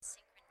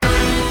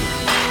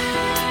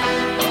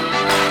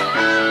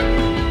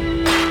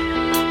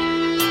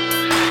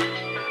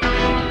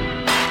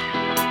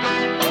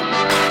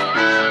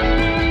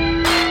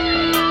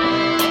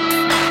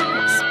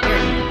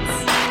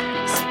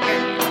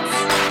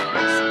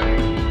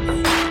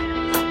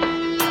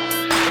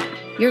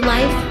Your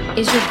life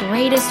is your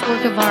greatest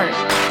work of art,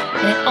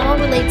 and it all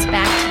relates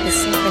back to the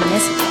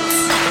synchronicities.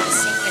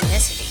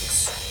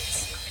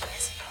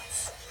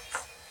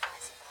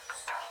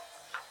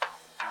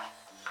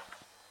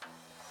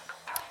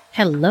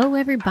 Hello,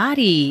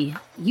 everybody.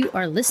 You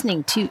are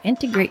listening to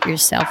Integrate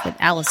Yourself with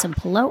Allison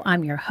Pillow.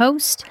 I'm your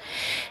host,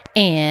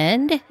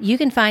 and you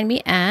can find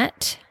me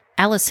at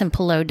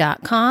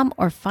AllisonPillow.com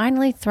or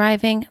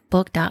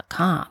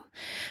FinallyThrivingBook.com,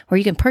 where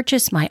you can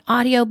purchase my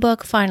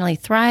audiobook, Finally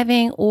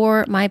Thriving,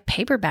 or my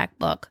paperback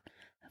book,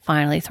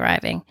 Finally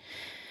Thriving.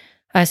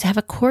 I also have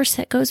a course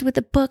that goes with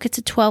the book. It's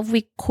a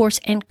 12-week course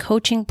and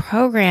coaching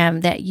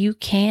program that you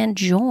can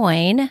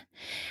join.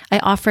 I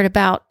offer it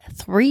about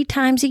 3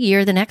 times a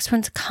year. The next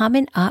one's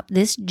coming up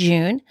this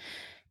June.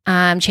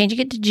 I'm changing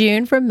it to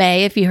June from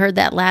May. If you heard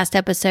that last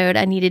episode,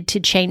 I needed to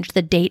change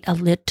the date a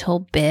little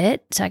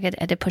bit, so I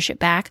had to push it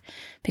back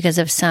because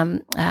of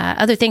some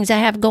other things I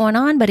have going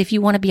on. But if you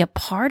want to be a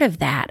part of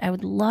that, I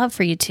would love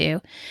for you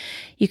to.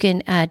 You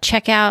can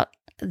check out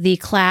the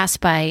class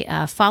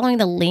by following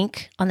the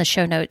link on the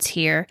show notes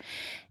here.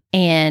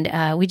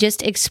 And we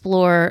just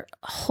explore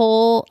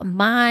whole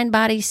mind,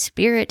 body,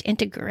 spirit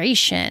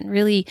integration,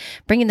 really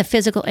bringing the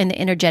physical and the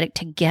energetic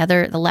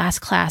together. The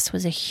last class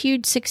was a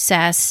huge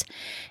success,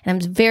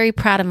 and I'm very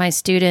proud of my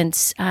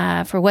students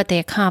for what they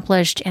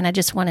accomplished. And I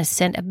just want to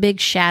send a big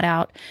shout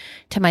out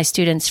to my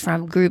students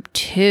from Group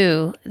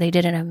 2. They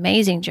did an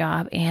amazing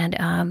job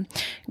and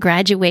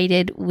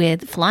graduated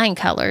with flying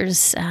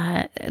colors.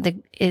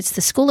 It's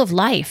the School of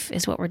Life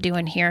is what we're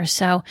doing here.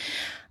 So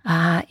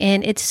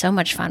and it's so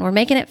much fun. We're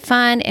making it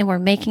fun, and we're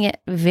making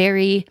it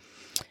very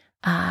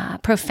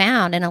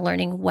profound in a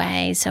learning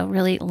way. So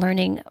really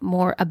learning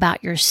more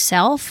about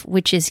yourself,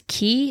 which is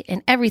key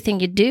in everything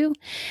you do.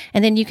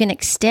 And then you can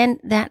extend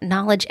that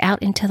knowledge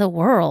out into the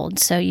world.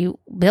 So you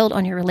build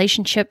on your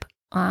relationship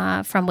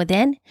from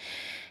within,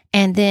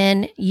 and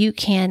then you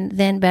can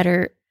then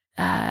better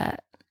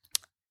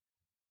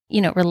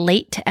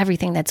relate to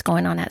everything that's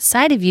going on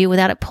outside of you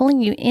without it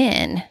pulling you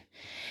in,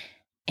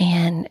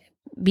 and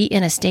be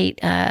in a state,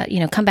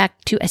 come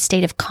back to a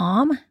state of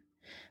calm,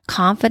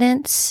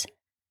 confidence,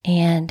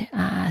 and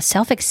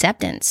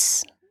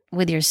self-acceptance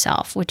with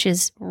yourself, which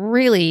is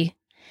really,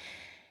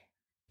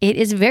 it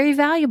is very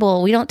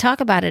valuable. We don't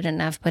talk about it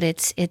enough,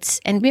 but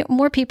and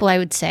more people, I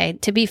would say,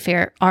 to be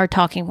fair, are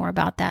talking more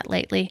about that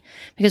lately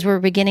because we're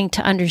beginning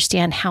to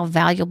understand how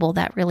valuable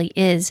that really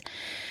is.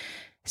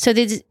 So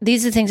these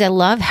are the things I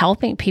love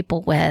helping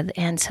people with.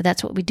 And so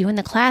that's what we do in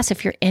the class.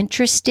 If you're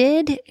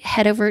interested,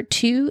 head over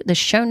to the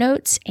show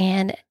notes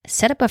and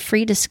set up a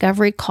free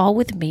discovery call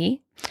with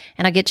me,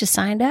 and I'll get you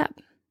signed up.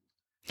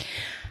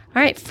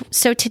 All right.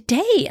 So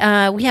today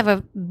we have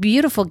a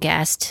beautiful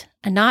guest,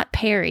 Anat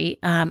Peri.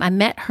 I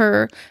met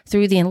her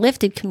through the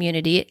Enlifted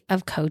community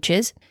of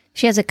coaches.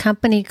 She has a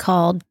company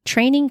called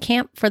Training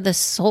Camp for the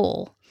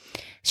Soul.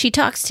 She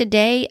talks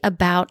today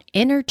about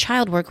inner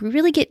child work. We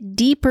really get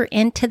deeper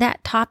into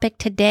that topic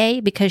today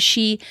because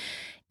she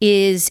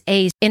is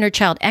a inner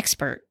child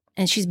expert,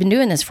 and she's been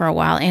doing this for a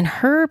while. And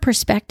her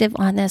perspective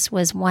on this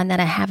was one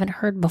that I haven't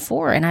heard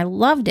before, and I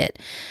loved it.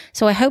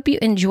 So I hope you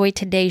enjoyed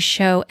today's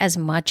show as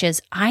much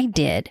as I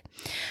did.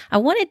 I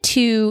wanted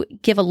to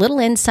give a little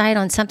insight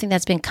on something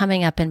that's been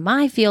coming up in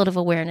my field of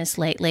awareness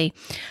lately.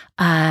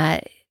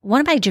 One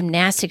of my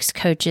gymnastics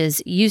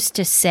coaches used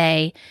to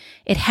say,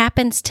 it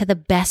happens to the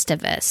best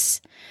of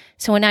us.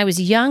 So when I was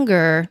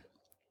younger,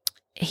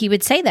 he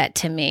would say that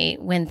to me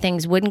when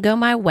things wouldn't go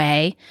my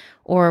way,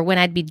 or when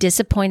I'd be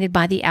disappointed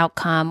by the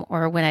outcome,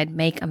 or when I'd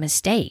make a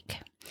mistake.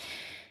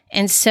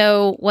 And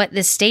so what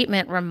this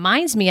statement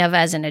reminds me of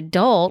as an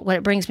adult, what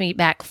it brings me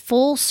back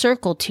full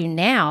circle to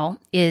now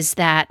is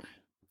that,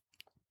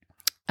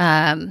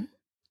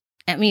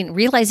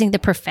 realizing the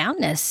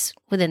profoundness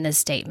within this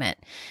statement.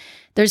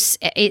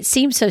 It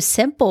seems so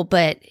simple,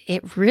 but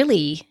it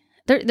really,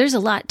 there's a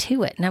lot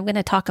to it. And I'm going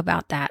to talk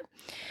about that.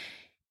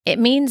 It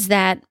means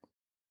that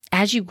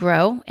as you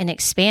grow and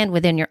expand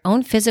within your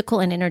own physical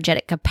and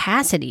energetic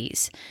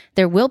capacities,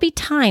 there will be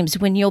times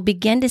when you'll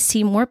begin to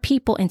see more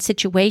people in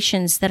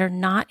situations that are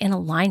not in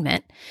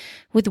alignment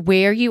with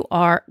where you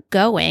are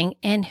going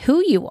and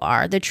who you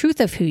are, the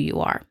truth of who you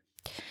are.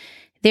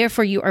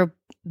 Therefore, you are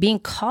being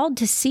called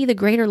to see the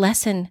greater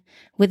lesson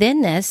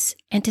within this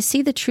and to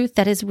see the truth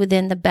that is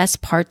within the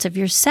best parts of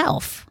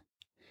yourself.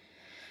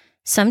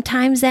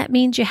 Sometimes that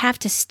means you have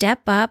to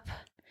step up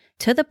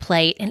to the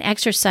plate and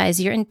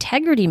exercise your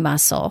integrity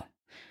muscle.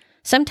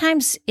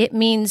 Sometimes it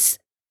means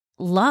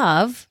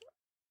love.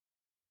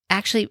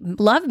 Actually,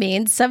 love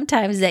means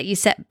sometimes that you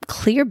set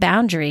clear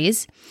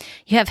boundaries,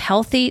 you have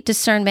healthy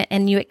discernment,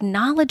 and you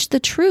acknowledge the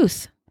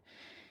truth,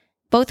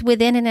 both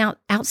within and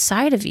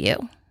outside of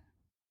you.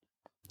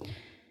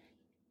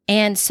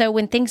 And so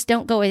when things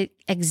don't go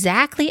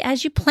exactly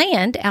as you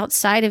planned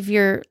outside of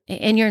your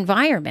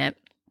environment,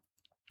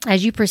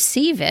 as you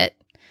perceive it,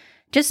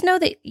 just know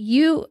that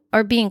you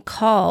are being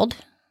called,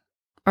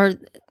 or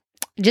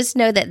Just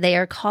know that they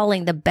are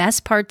calling the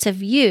best parts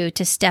of you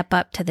to step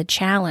up to the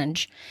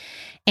challenge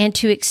and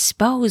to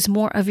expose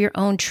more of your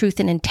own truth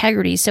and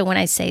integrity. So when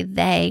I say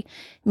they,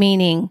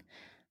 meaning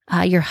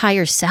your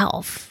higher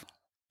self,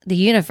 the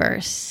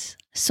universe,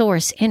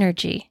 source,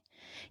 energy,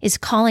 is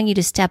calling you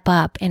to step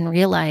up and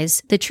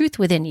realize the truth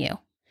within you.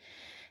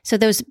 So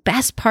those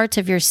best parts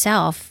of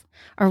yourself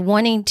are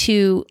wanting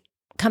to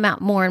come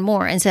out more and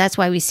more. And so that's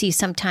why we see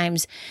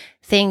sometimes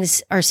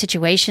things or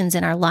situations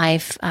in our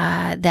life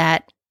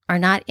that are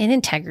not in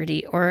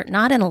integrity or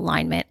not in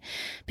alignment,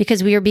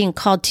 because we are being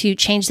called to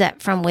change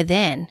that from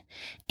within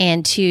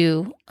and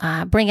to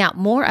bring out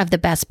more of the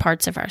best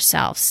parts of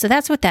ourselves. So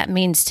that's what that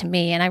means to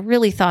me. And I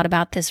really thought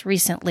about this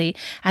recently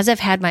as I've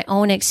had my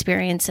own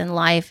experience in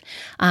life.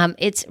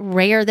 It's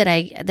rare that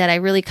I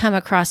really come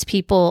across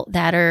people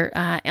that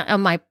are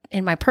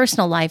in my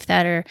personal life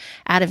that are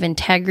out of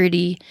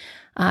integrity,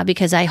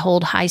 because I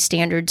hold high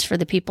standards for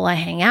the people I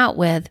hang out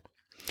with.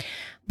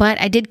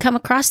 But I did come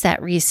across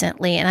that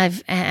recently, and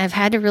I've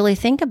had to really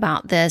think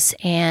about this,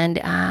 and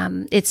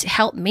it's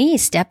helped me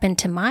step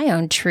into my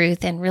own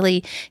truth and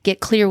really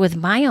get clear with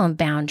my own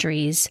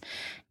boundaries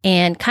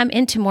and come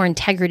into more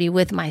integrity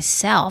with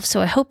myself. So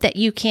I hope that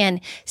you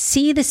can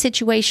see the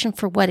situation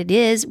for what it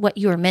is, what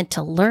you are meant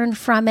to learn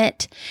from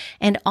it,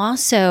 and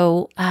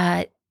also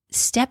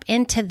step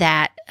into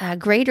that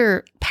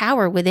greater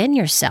power within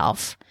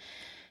yourself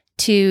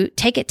to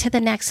take it to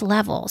the next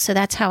level. So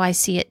that's how I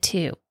see it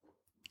too.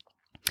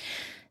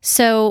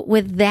 So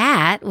with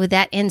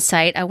that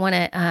insight, I want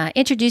to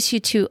introduce you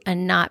to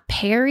Anat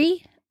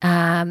Peri.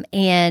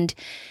 And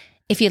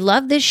if you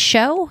love this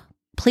show,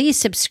 please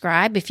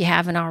subscribe. If you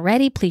haven't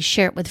already, please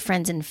share it with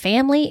friends and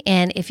family.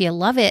 And if you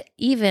love it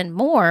even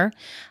more,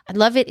 I'd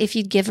love it if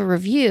you'd give a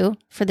review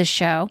for the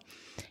show.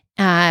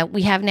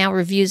 We have now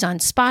reviews on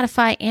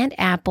Spotify and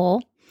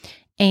Apple.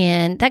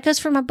 And that goes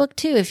for my book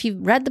too. If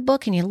you've read the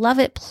book and you love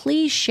it,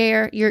 please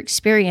share your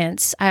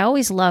experience. I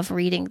always love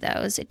reading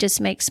those. It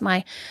just makes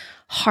my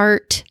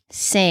heart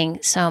sing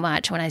so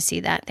much when I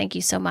see that. Thank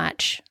you so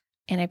much.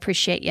 And I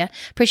appreciate you.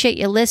 Appreciate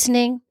you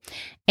listening.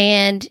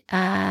 And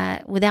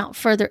without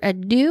further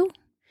ado,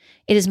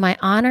 it is my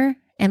honor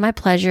and my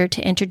pleasure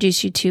to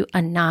introduce you to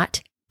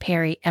Anat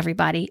Peri.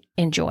 Everybody,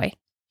 enjoy.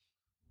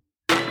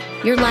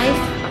 Your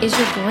life is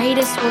your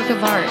greatest work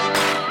of art,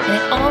 and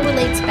it all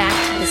relates back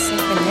to the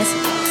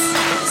synchronicities.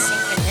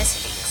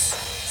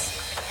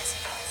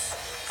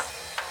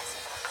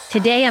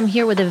 Today, I'm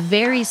here with a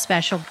very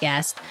special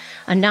guest.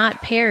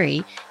 Anat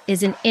Peri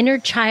is an inner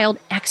child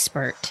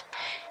expert,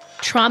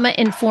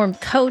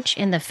 trauma-informed coach,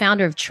 and the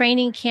founder of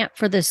Training Camp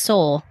for the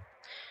Soul.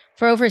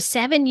 For over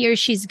 7 years,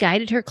 she's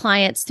guided her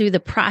clients through the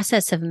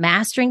process of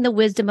mastering the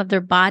wisdom of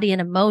their body and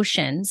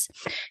emotions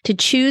to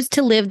choose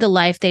to live the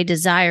life they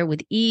desire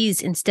with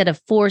ease instead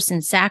of force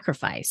and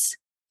sacrifice.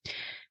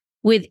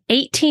 With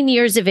 18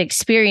 years of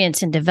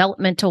experience in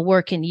developmental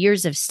work and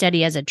years of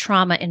study as a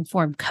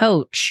trauma-informed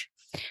coach,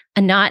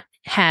 Anat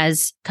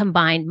has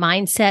combined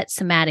mindset,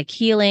 somatic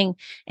healing,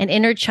 and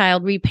inner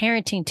child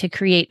reparenting to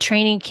create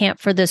Training Camp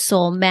for the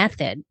Soul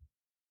method.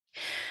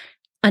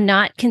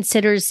 Anat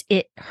considers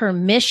it her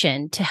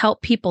mission to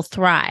help people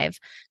thrive,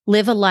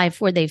 live a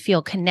life where they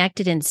feel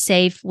connected and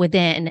safe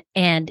within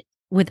and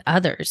with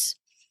others,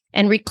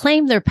 and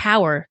reclaim their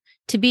power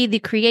to be the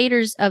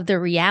creators of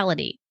their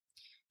reality.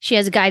 She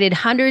has guided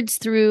hundreds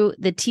through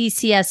the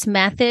TCS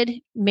method.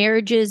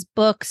 Marriages,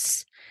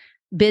 books,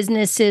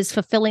 businesses,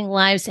 fulfilling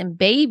lives, and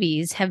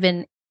babies have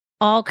been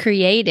all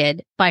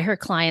created by her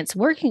clients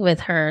working with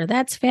her.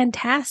 That's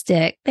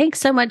fantastic. Thanks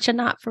so much,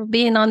 Anat, for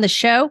being on the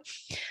show.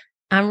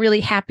 I'm really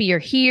happy you're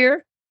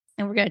here,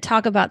 and we're going to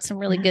talk about some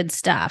really good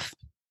stuff.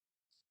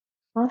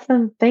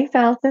 Awesome. Thanks,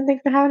 Allison.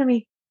 Thanks for having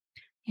me.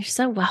 You're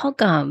so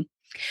welcome.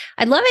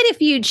 I'd love it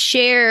if you'd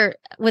share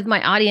with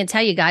my audience how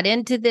you got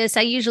into this.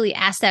 I usually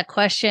ask that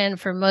question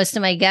for most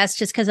of my guests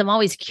just because I'm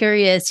always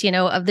curious,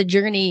 of the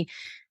journey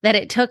that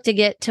it took to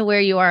get to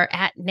where you are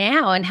at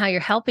now and how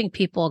you're helping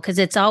people. Because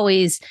it's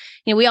always,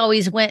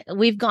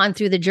 we've gone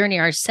through the journey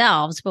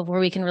ourselves before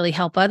we can really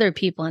help other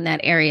people in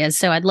that area.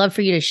 So I'd love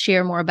for you to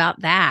share more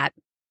about that.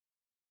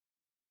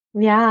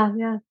 Yeah.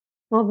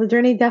 Well, the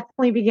journey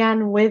definitely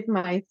began with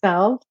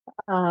myself.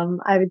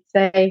 I would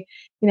say,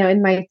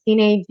 in my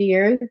teenage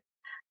years,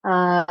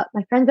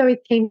 my friends always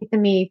came to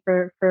me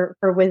for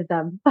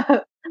wisdom.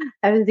 I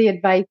was the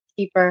advice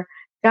keeper.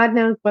 God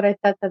knows what I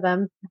said to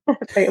them.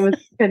 If it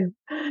could,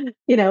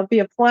 be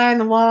a fly on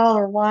the wall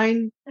or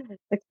wind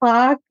the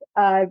clock,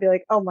 I'd be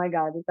like, oh my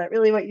God, is that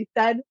really what you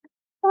said?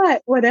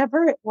 But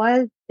whatever it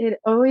was, it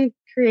always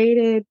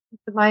created peace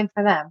of mind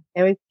for them.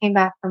 They always came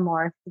back for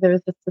more. So there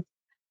was just this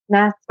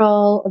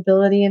natural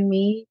ability in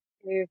me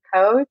to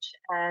coach,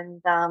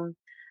 and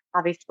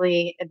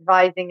obviously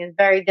advising is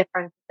very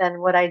different than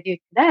what I do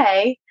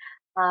today.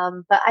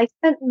 But I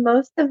spent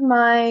most of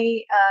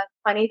my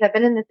 20s, I've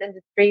been in this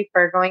industry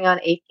for going on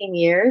 18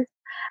 years,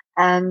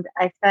 and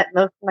I spent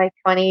most of my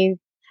 20s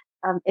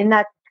in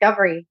that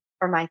discovery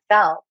for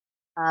myself,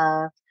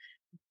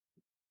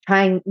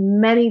 trying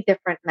many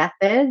different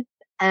methods.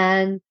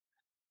 And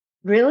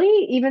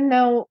really, even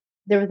though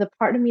there was a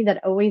part of me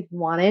that always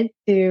wanted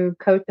to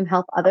coach and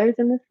help others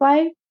in this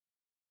way,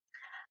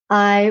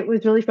 I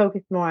was really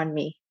focused more on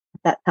me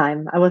at that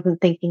time. I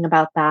wasn't thinking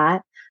about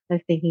that. I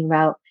was thinking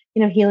about,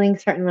 healing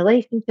certain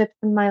relationships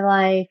in my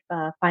life,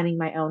 finding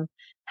my own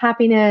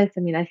happiness. I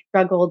mean, I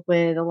struggled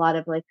with a lot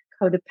of like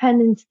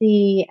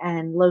codependency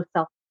and low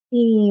self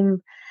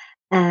esteem.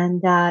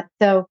 And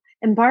so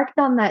embarked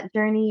on that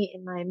journey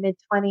in my mid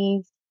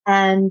 20s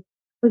and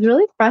was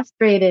really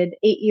frustrated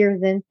 8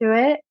 years into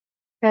it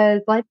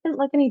because life didn't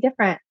look any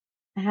different.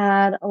 I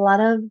had a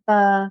lot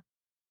of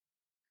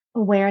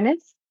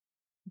awareness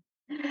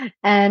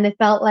and it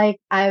felt like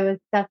I was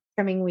stuck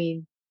trimming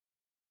weeds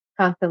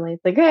constantly.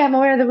 It's like, hey, I'm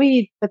aware of the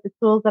weeds, but the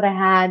tools that I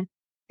had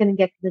didn't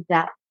get to the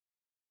depth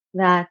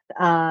that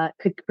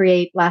could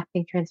create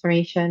lasting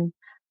transformation.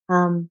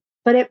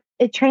 But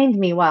it trained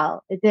me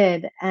well. It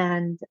did.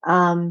 And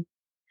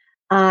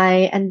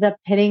I ended up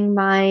hitting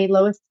my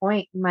lowest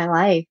point in my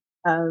life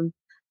of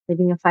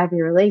leaving a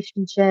 5-year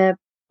relationship,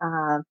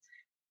 uh,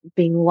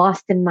 being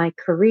lost in my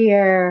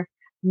career,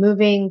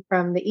 moving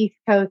from the East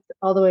Coast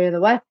all the way to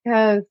the West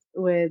Coast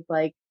with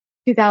like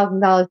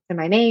 $2,000 to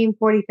my name,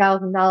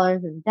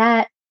 $40,000 in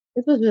debt.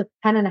 This was just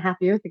 10 and a half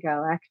years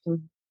ago,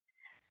 actually.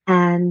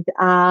 And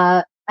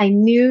I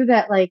knew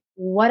that like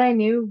what I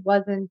knew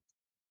wasn't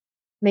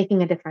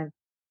making a difference.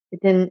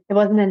 It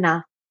wasn't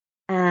enough.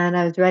 And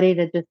I was ready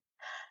to just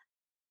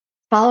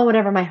follow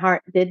whatever my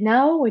heart did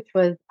know, which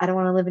was I don't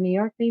want to live in New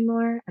York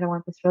anymore. I don't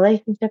want this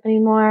relationship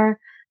anymore.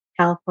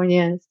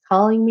 California is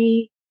calling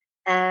me,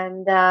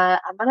 and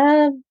I'm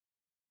gonna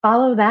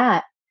follow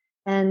that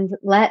and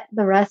let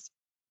the rest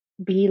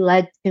be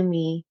led to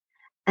me.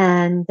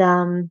 And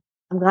I'm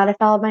glad I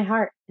followed my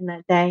heart in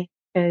that day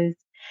because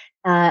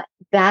uh,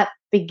 that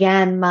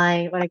began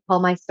my what I call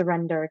my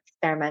surrender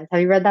experiment.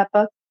 Have you read that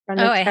book,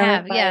 Surrender Oh, I Experiment?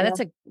 have. By Yeah, that's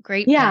a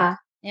great book. yeah,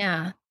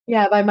 Yeah.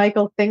 yeah, by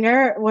Michael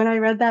Singer. When I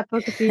read that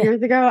book a few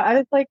years ago, I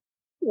was like,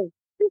 "Oh,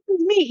 this is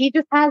me. He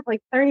just has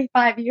like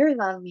 35 years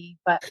on me."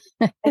 But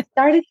I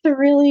started to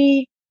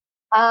really,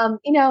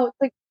 it's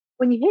like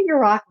when you hit your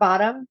rock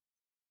bottom,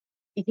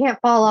 you can't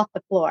fall off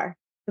the floor.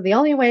 So the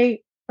only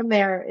way from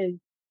there is,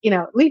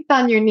 at least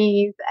on your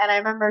knees. And I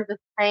remember just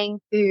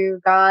praying to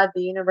God,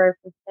 the universe,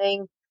 and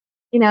saying,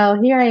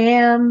 here I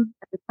am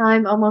at the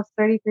time, almost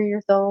 33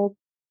 years old.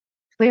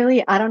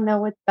 Clearly, I don't know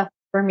what's best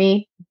for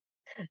me.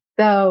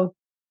 So,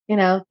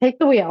 take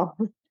the wheel,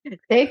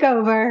 take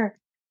over,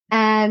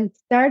 and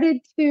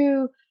started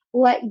to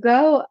let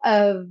go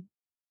of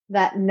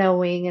that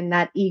knowing and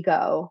that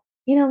ego.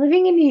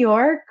 Living in New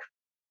York,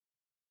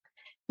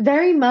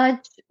 very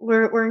much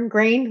we're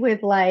ingrained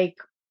with like,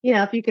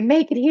 if you can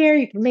make it here,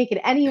 you can make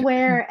it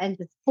anywhere and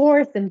just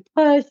force and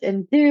push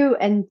and do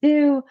and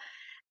do.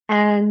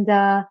 And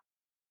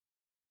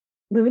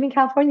moving to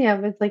California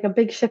was like a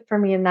big shift for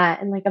me in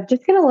that. And like, I'm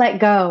just going to let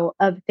go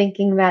of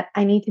thinking that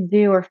I need to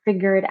do or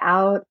figure it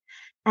out.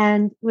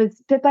 And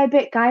was bit by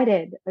bit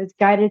guided. I was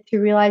guided to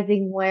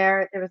realizing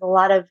where there was a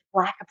lot of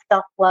lack of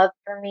self love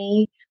for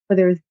me, where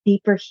there was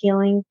deeper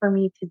healing for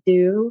me to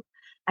do.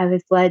 I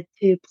was led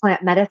to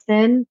plant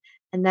medicine,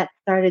 and that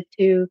started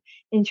to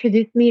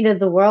introduce me to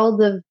the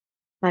world of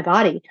my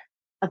body,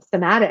 of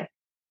somatic.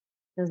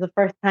 It was the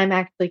first time I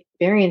actually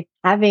experienced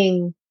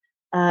having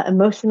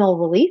emotional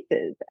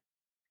releases.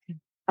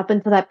 Up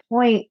until that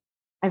point,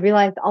 I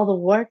realized all the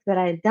work that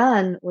I had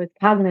done was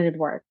cognitive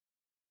work,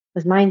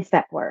 was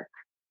mindset work,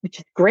 which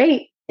is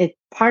great. It's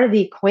part of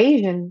the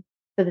equation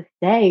to this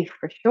day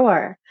for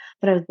sure,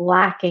 but I was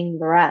lacking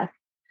the rest.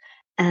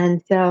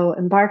 And so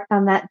embarked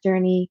on that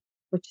journey,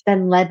 which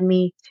then led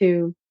me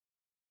to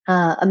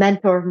a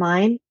mentor of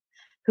mine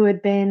who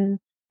had been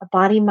a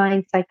body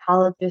mind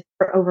psychologist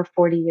for over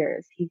 40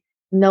 years. He's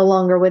no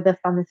longer with us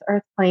on this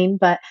earth plane,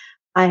 but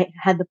I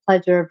had the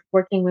pleasure of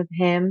working with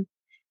him.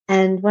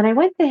 And when I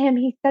went to him,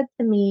 he said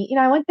to me,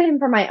 I went to him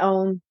for my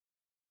own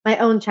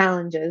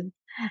challenges.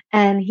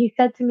 And he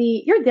said to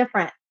me, "You're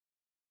different.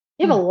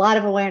 You have Hmm. a lot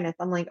of awareness."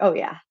 I'm like, "Oh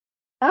yeah,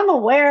 I'm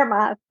aware of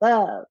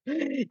myself."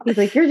 He's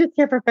like, "You're just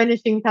here for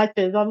finishing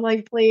touches." I'm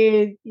like,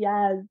 "Please,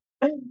 yes,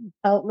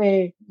 help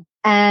me."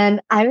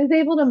 And I was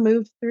able to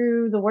move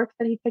through the work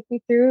that he took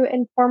me through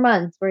in 4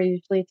 months, where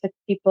usually it took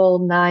people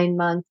 9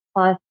 months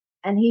plus.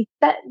 And he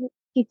said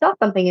he saw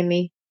something in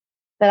me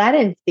that I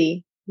didn't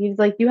see. He's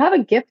like, "You have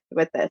a gift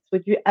with this.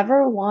 Would you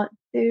ever want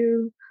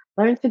to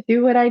learn to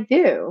do what I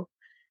do?"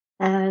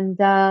 And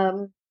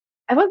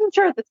I wasn't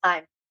sure at the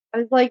time. I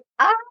was like,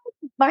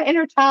 my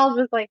inner child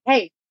was like,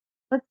 "Hey,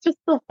 let's just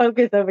still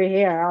focus over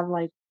here on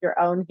like your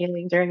own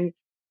healing journey."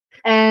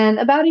 And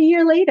about a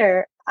year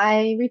later,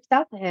 I reached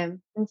out to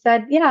him and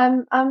said,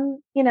 "Yeah,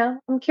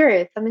 I'm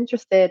curious. I'm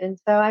interested." And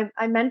so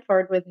I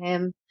mentored with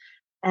him,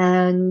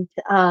 and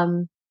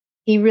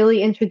he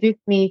really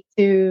introduced me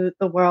to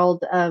the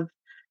world of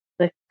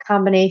the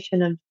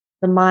combination of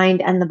the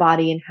mind and the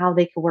body and how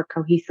they can work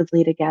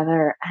cohesively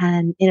together,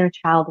 and inner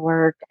child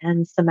work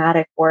and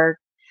somatic work.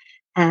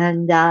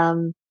 And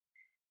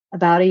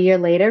about a year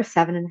later,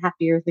 7.5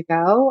 years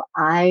ago,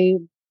 I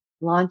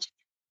launched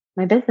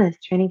my business,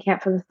 Training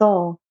Camp for the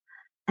Soul.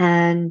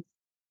 And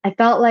I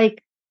felt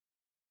like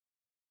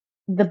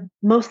the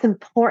most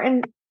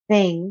important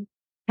thing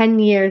 10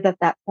 years at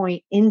that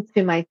point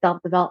into my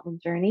self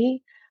development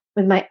journey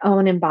was my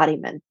own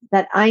embodiment.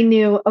 That I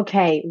knew,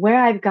 okay,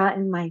 where I've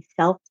gotten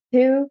myself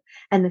to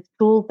and the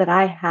tools that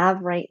I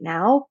have right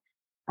now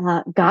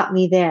got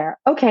me there.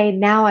 Okay,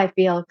 now I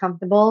feel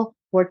comfortable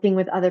working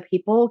with other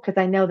people because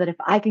I know that if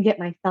I could get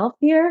myself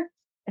here,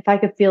 if I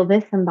could feel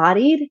this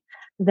embodied,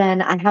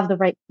 then I have the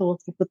right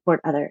tools to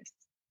support others.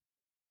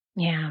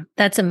 Yeah,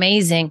 that's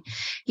amazing.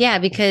 Yeah,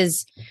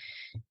 because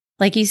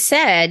like you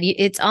said,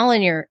 it's all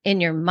in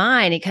your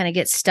mind. It kind of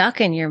gets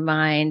stuck in your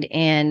mind,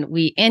 and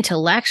we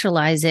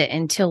intellectualize it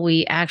until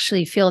we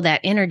actually feel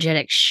that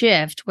energetic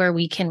shift where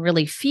we can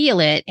really feel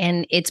it,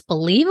 and it's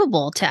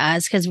believable to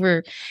us because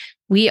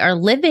we are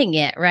living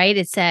it, right?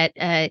 It's that,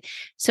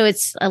 so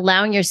it's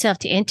allowing yourself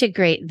to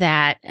integrate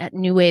that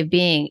new way of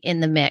being in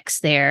the mix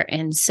there.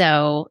 And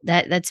so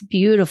that's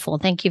beautiful.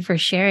 Thank you for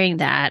sharing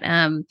that.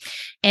 And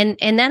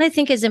that I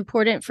think is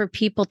important for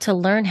people to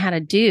learn how to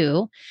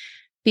do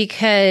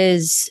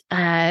because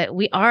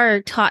we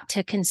are taught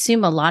to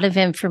consume a lot of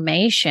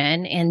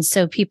information. And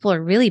so people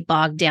are really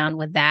bogged down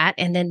with that.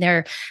 And then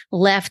they're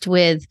left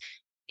with,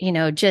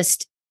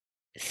 just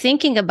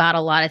thinking about a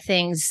lot of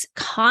things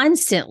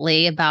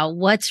constantly about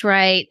what's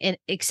right. And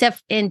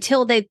except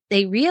until they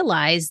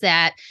realize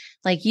that,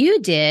 like you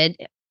did,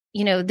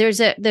 there's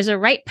a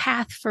right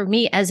path for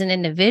me as an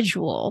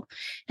individual,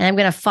 and I'm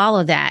going to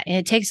follow that. And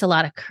it takes a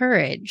lot of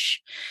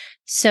courage.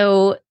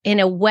 So in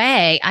a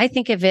way, I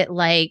think of it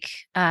like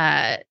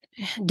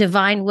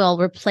divine will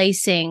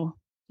replacing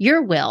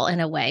your will in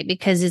a way,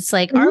 because it's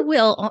like our Mm-hmm.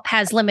 will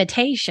has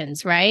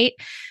limitations, right?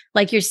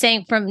 Like you're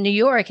saying from New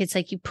York, it's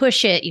like you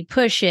push it,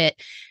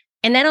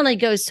 and that only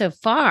goes so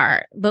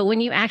far. But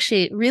when you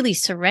actually really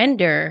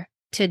surrender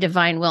to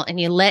divine will and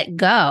you let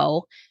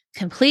go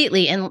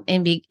completely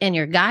and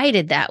you're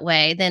guided that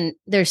way, then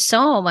there's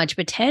so much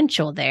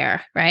potential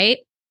there, right?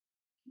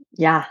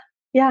 Yeah.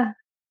 Yeah.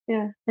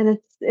 Yeah. And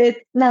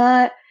it's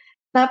not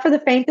for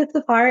the faintest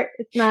of heart.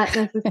 It's not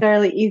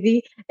necessarily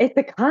easy. It's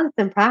a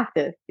constant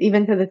practice,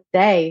 even to this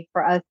day,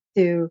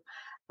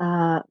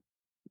 uh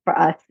for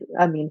us,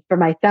 I mean, for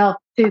myself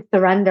to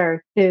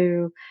surrender,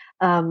 to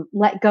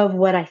let go of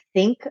what I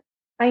think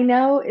I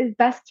know is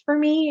best for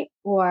me,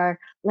 or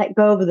let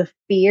go of the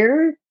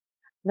fears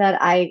that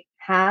I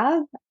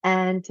have,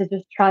 and to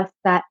just trust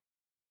that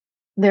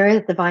there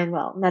is divine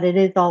will, and that it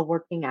is all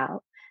working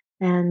out.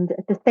 And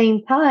at the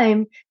same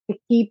time, to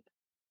keep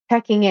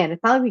checking in.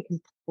 It's not like we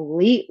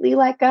completely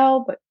let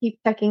go, but keep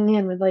checking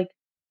in with like,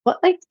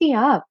 what lights me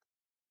up?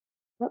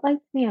 What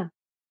lights me up?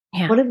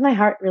 Yeah. What does my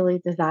heart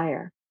really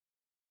desire?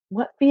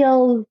 What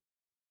feels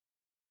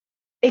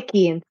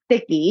icky and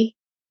sticky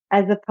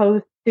as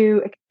opposed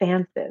to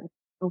expansive,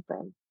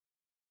 open?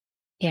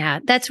 Yeah,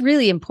 that's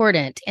really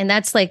important. And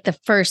that's like the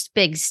first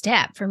big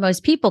step for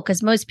most people,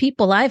 because most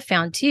people I've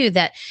found too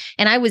that,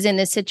 and I was in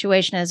this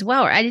situation as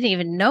well, where I didn't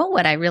even know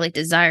what I really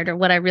desired or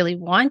what I really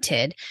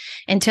wanted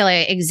until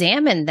I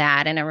examined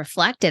that and I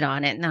reflected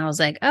on it. And I was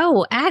like,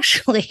 oh,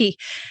 actually,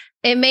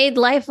 it made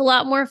life a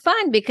lot more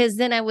fun because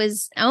then I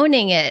was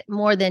owning it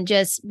more than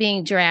just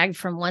being dragged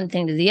from one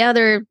thing to the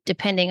other,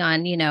 depending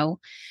on,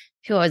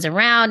 who I was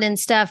around and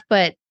stuff.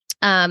 But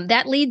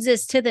that leads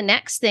us to the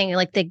next thing,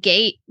 like the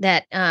gate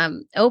that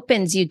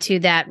opens you to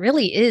that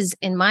really is,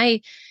 in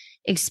my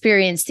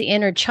experience, the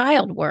inner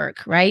child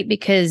work, right?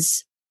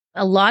 Because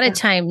a lot of Yeah.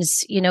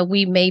 times,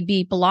 we may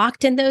be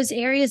blocked in those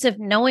areas of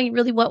knowing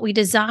really what we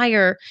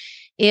desire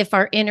if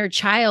our inner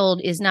child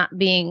is not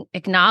being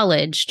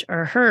acknowledged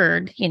or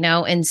heard,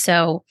 and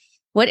so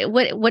what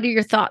are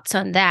your thoughts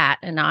on that,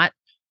 Anat?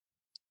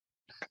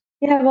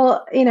 Yeah,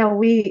 well,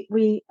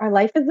 our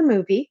life is a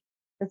movie.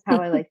 That's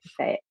how I like to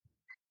say it.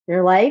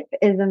 Your life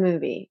is a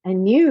movie,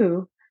 and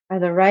you are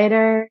the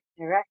writer,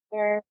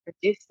 director,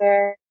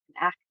 producer, and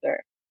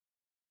actor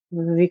of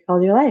the movie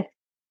called your life.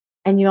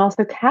 And you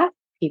also cast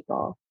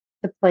people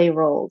to play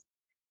roles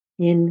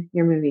in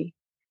your movie.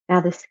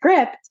 Now, the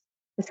script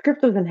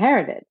was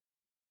inherited.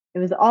 It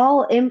was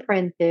all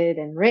imprinted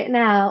and written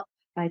out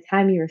by the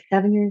time you were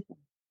 7 years old.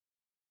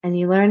 And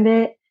you learned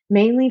it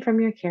mainly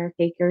from your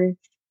caretakers,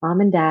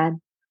 mom and dad,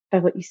 by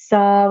what you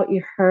saw, what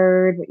you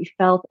heard, what you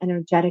felt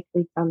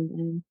energetically from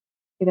them,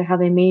 either how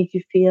they made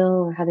you feel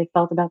or how they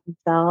felt about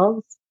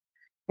themselves.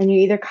 And you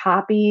either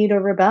copied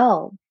or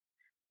rebelled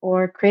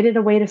or created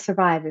a way to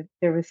survive if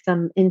there was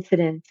some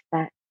incident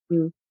that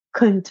you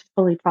couldn't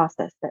fully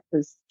process that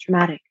was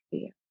traumatic to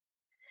you.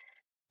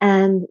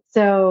 And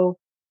so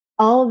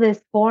all of this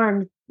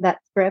forms that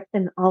script,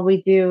 and all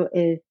we do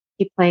is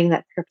keep playing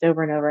that script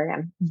over and over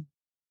again.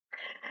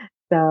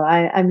 So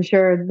I'm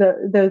sure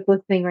those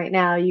listening right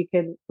now, you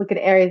could look at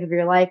areas of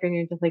your life and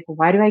you're just like,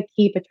 why do I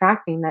keep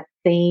attracting that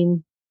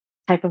same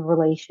type of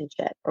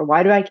relationship? Or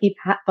why do I keep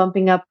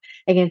bumping up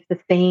against the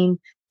same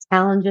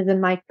challenges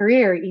in my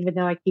career, even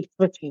though I keep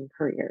switching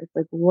careers?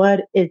 Like,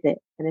 what is it?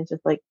 And it's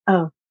just like,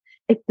 oh,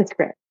 it's the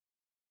script.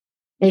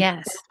 It's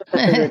Yes. what's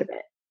at the root of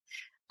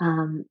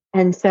it.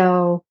 And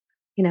so,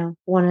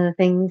 one of the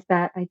things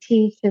that I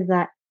teach is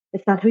that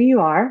it's not who you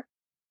are,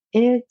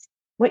 it's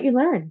what you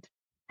learned.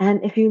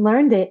 And if you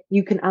learned it,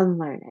 you can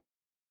unlearn it.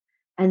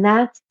 And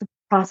that's the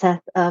process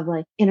of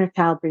like inner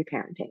child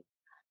reparenting.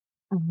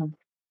 Um,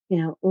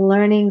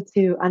 learning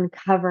to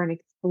uncover and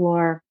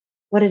explore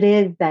what it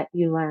is that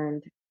you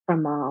learned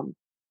from mom,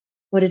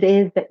 what it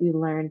is that you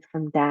learned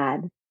from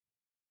dad,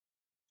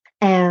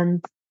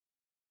 and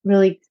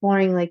really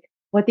exploring like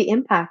what the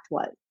impact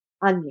was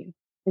on you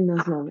in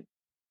those moments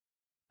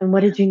and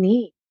what did you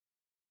need,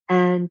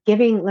 and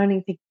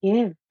learning to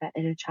give that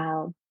inner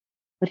child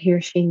what he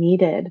or she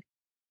needed.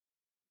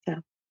 So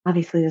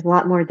obviously there's a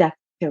lot more depth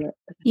to it.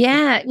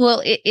 Yeah,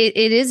 well, it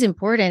is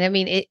important. I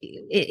mean,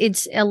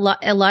 it's a lot.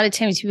 A lot of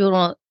times people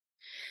don't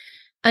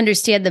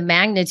understand the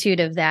magnitude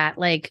of that,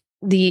 like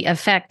the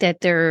effect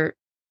that the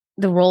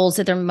roles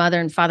that their mother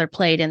and father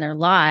played in their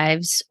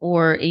lives,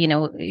 or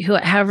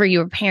however you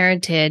were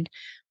parented,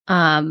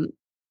 um,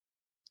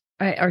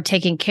 or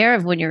taken care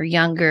of when you're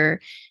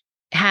younger,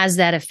 has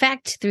that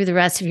effect through the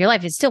rest of your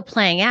life. It's still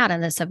playing out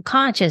in the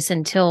subconscious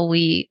until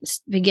we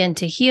begin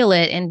to heal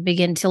it and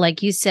begin to,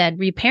 like you said,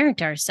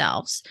 reparent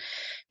ourselves.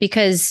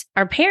 Because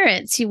our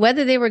parents,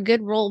 whether they were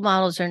good role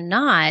models or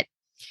not,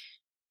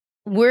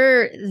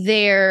 we're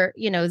there,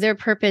 their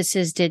purpose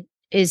is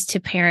to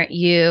parent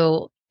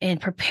you and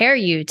prepare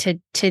you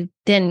to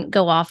then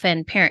go off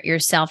and parent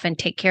yourself and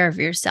take care of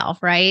yourself,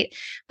 right?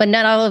 But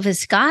not all of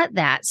us got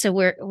that. So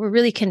we're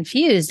really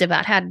confused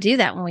about how to do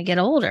that when we get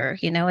older.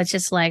 It's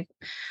just like,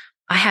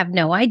 I have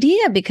no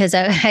idea because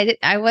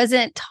I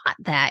wasn't taught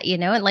that,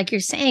 and like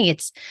you're saying,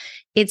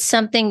 it's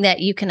something that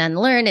you can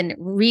unlearn and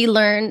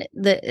relearn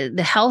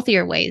the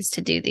healthier ways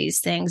to do these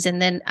things. And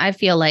then I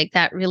feel like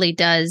that really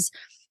does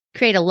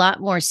create a lot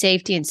more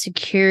safety and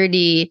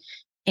security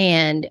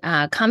and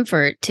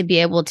comfort to be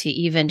able to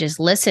even just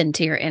listen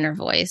to your inner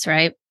voice,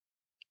 right?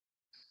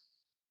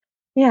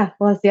 Yeah,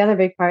 well, that's the other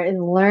big part, is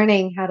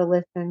learning how to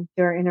listen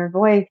to our inner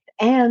voice.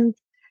 And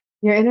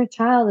your inner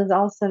child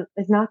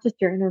is not just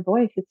your inner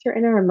voice, it's your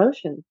inner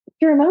emotions. It's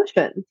your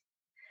emotions.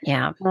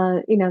 Yeah.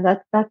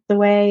 That's the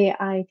way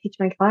I teach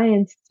my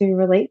clients to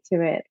relate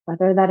to it,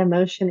 whether that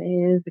emotion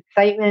is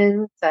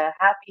excitement,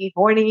 happy,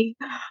 horny,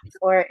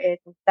 or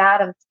it's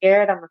sad, I'm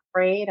scared, I'm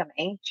afraid, I'm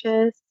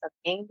anxious, I'm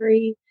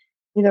angry.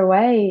 Either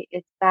way,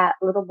 it's that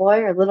little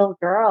boy or little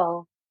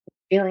girl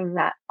feeling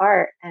that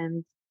part.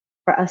 And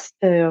for us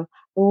to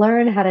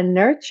learn how to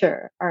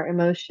nurture our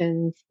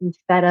emotions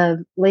instead of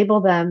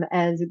label them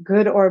as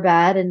good or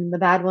bad, and the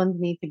bad ones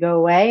need to go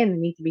away and they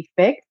need to be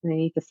fixed and they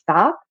need to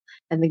stop,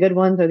 and the good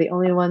ones are the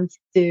only ones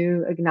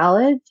to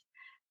acknowledge.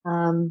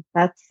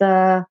 That's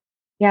the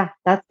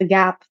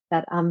gap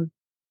that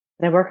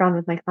I work on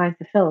with my clients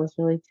to fill, is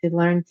really to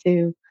learn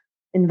to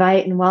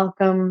invite and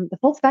welcome the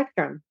full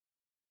spectrum.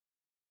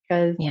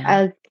 Because Yeah.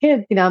 as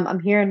kids, I'm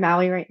here in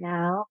Maui right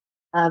now,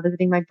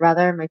 visiting my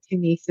brother and my two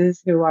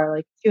nieces who are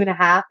like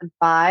 2.5 and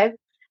 5.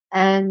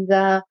 And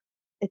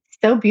it's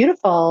so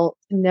beautiful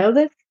to know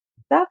this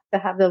stuff, to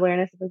have the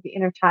awareness of like, the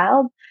inner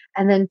child,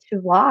 and then to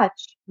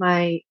watch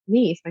my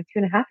niece, my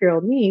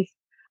 2.5-year-old niece,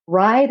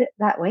 ride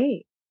that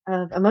wave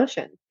of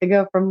emotions, to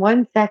go from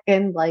 1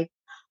 second like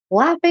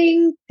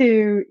laughing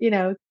to,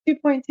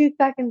 2.2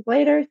 seconds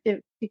later,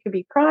 she could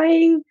be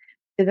crying,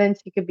 to then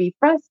she could be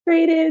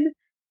frustrated.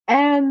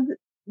 And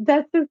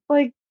that's just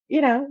like,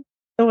 the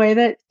way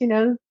that she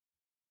knows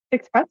to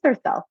express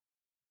herself.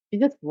 She's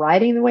just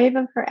riding the wave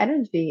of her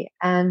energy,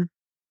 and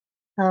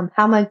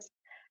how much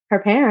her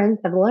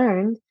parents have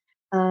learned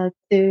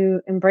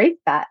to embrace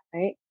that,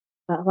 right?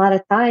 But a lot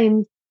of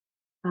times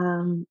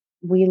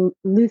we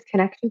lose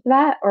connection to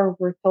that, or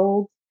we're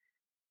told,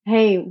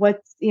 hey,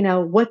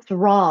 what's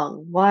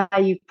wrong? Why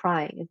are you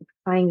crying? Is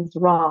crying is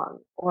wrong?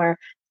 Or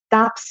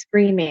stop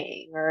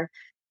screaming, or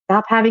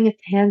stop having a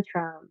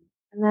tantrum.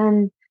 And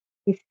then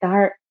we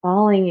start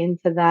falling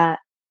into that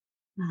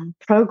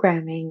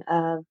programming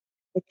of,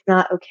 it's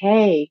not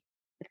okay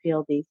to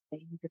feel these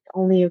things. It's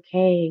only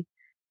okay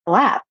to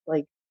laugh.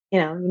 Like, you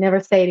never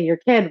say to your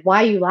kid,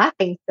 why are you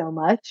laughing so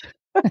much?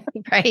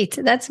 Right.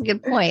 That's a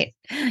good point.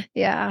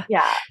 Yeah.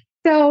 Yeah.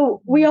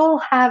 So we all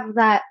have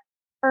that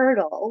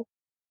hurdle,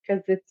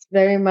 because it's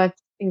very much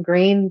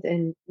ingrained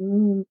in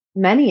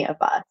many of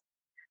us,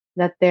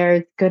 that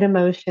there's good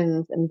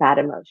emotions and bad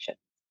emotions.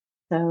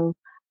 So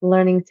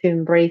learning to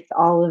embrace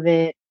all of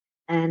it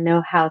and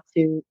know how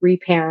to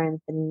reparent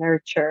and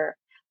nurture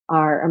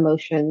our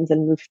emotions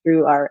and move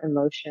through our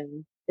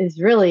emotions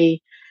is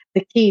really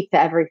the key to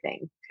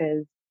everything.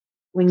 Because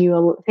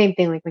same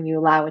thing, like when you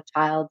allow a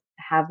child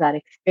to have that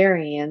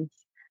experience,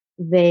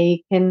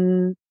 they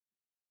can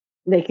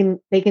they can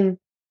they can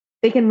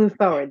they can move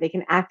forward. They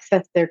can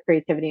access their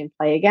creativity and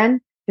play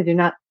again, because you're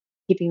not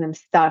keeping them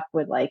stuck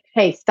with like,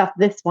 hey, stuff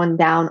this one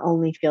down,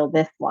 only feel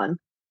this one.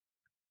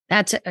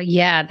 That's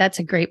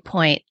a great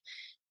point.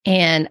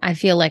 And I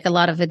feel like a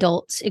lot of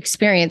adults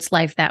experience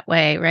life that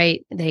way,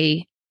 right?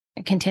 They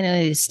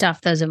continually stuff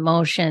those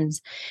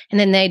emotions, and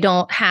then they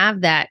don't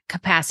have that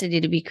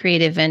capacity to be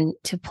creative and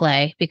to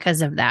play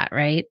because of that,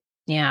 right?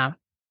 Yeah.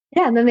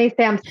 Yeah, and then they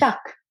say I'm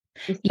stuck.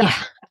 They're Yeah.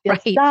 stuck, feel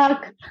Right.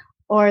 stuck,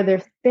 or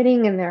they're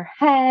spinning in their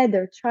head.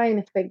 They're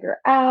trying to figure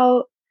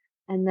out.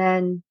 And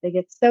then they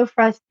get so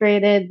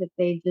frustrated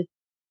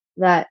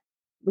that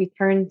we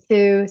turn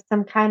to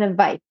some kind of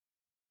vice,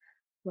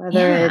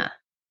 whether it's,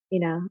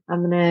 Yeah.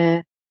 I'm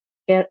going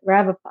to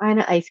grab a pint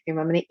of ice cream.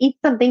 I'm going to eat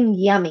something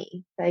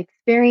yummy to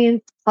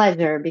experience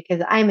pleasure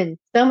because I'm in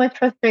so much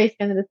frustration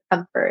and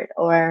discomfort.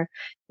 Or,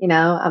 I'm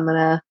going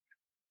to,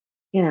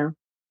 you know,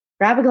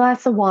 grab a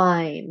glass of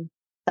wine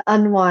to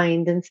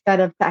unwind instead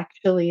of to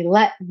actually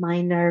let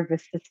my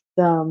nervous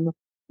system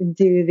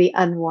do the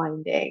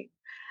unwinding.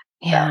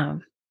 So, Yeah.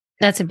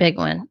 That's a big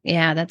one.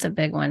 Yeah, that's a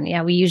big one.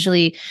 Yeah, we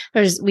usually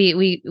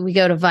we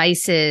go to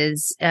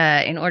vices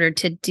in order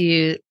to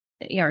do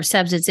or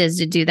substances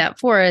to do that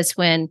for us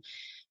when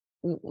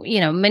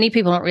many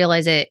people don't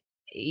realize it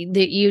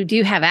that you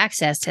do have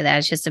access to that.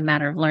 It's just a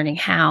matter of learning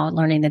how,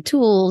 learning the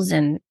tools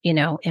and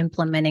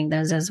implementing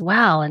those as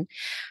well. And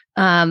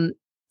um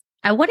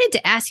I wanted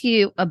to ask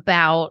you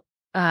about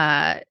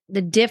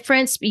the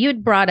difference. You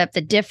had brought up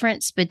the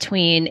difference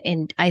between,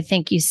 and I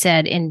think you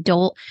said,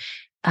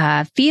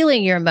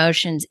 feeling your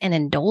emotions and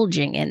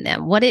indulging in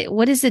them. What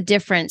is the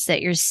difference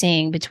that you're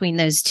seeing between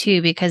those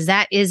two? Because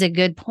that is a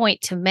good point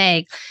to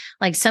make.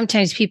 Like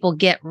sometimes people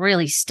get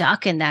really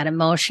stuck in that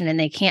emotion and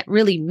they can't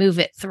really move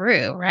it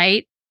through,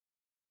 right?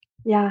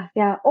 yeah,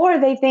 yeah. Or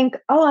they think,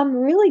 oh, I'm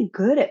really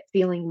good at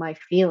feeling my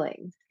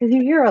feelings. Because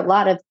you hear a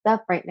lot of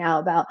stuff right now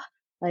about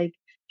like,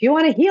 if you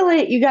want to heal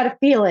it, you got to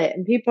feel it.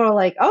 And people are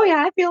like, oh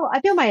yeah, I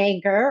feel my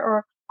anger,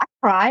 or I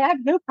cry. I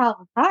have no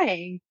problem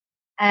crying.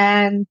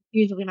 And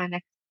usually my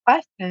next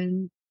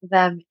question to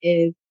them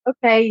is,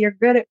 okay, you're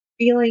good at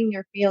feeling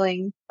your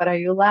feelings, but are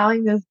you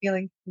allowing those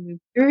feelings to move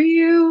through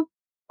you,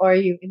 or are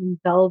you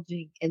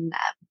indulging in them?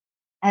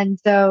 And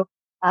so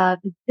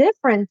the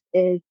difference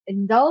is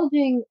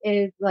indulging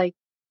is like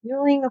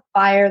fueling a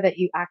fire that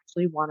you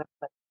actually want to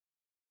put.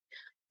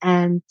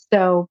 And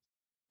so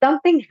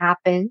something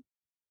happens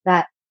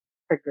that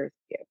triggers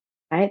you,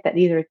 right? That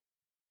either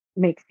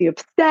makes you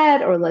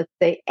upset or let's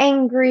say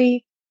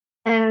angry.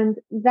 And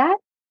that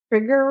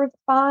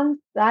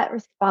that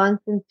response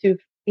into,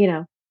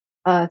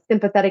 a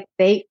sympathetic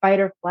state,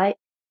 fight or flight,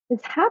 is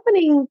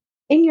happening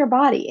in your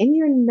body, in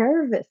your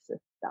nervous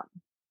system.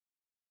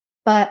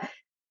 But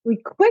we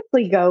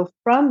quickly go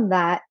from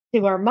that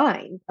to our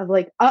mind of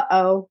like,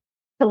 uh-oh,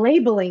 to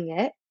labeling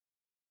it,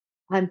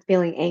 I'm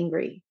feeling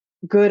angry,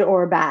 good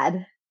or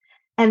bad.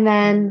 And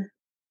then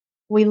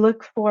we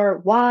look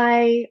for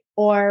why,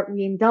 or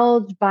we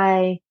indulge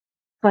by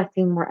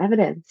collecting more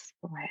evidence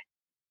for it.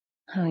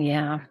 Oh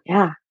yeah.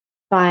 Yeah.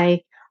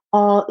 By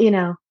all,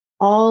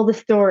 all the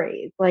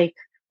stories. Like,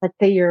 let's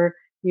say you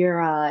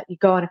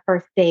go on a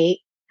first date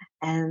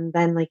and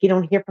then like you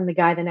don't hear from the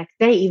guy the next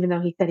day, even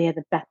though he said he had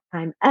the best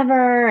time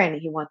ever and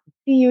he wants to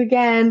see you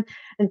again.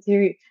 And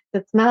so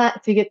that's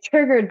not, so you get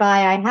triggered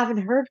by, I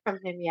haven't heard from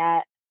him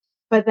yet.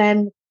 But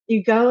then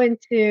you go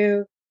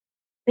into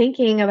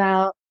thinking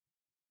about,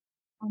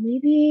 well,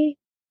 maybe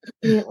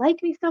he didn't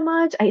like me so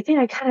much. I think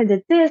I kind of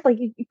did this. Like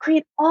you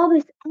create all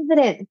this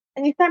evidence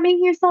and you start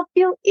making yourself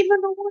feel even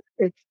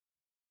worse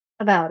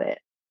about it.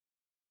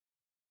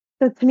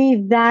 So to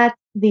me, that's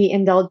the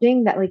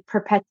indulging that like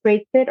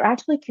perpetuates it or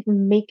actually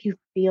can make you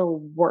feel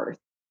worse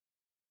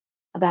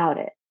about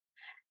it.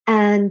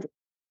 And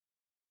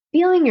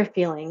feeling your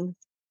feelings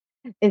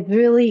is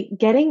really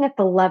getting at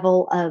the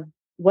level of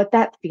what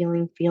that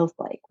feeling feels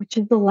like, which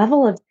is the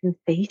level of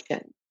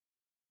sensation,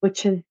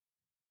 which is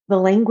the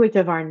language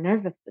of our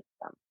nervous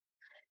system.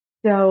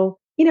 So,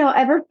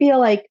 ever feel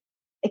like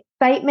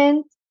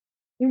excitement?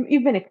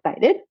 You've been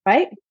excited,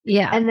 right?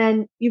 Yeah. And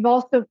then you've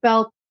also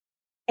felt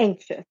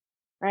anxious,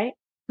 right?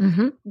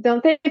 Hmm.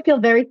 Don't they feel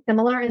very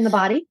similar in the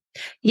body?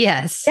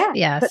 Yes. Yeah, but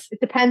Yes. it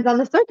depends on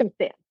the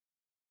circumstance,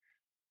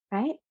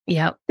 right?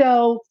 Yep.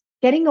 So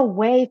getting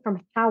away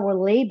from how we're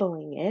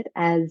labeling it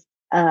as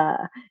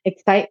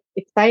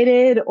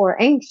excited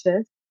or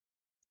anxious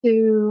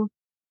to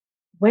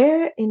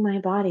where in my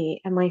body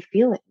am I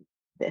feeling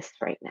this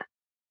right now?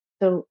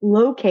 So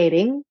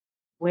locating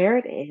where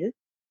it is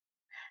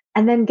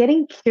and then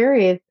getting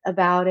curious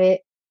about it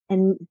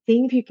and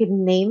seeing if you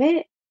can name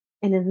it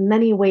in as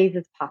many ways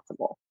as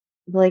possible.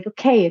 Like,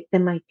 okay, it's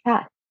in my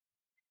chest.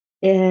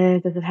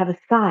 Does it have a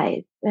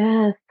size?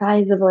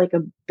 Size of like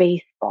a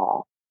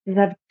baseball. Does it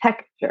have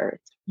texture?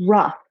 It's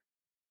rough.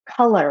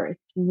 Color?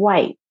 It's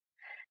white.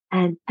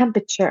 And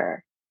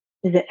temperature?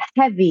 Is it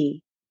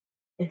heavy?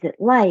 Is it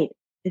light?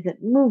 Is it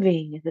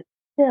moving? Is it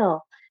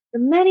still? The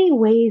many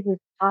ways as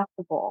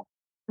possible.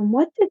 And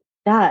what this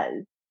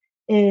does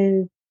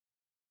is,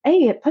 A,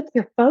 it puts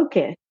your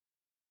focus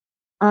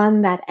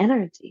on that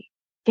energy,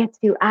 gets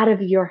you out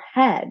of your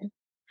head.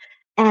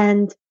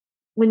 And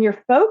when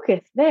you're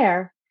focused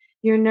there,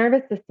 your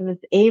nervous system is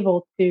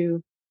able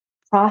to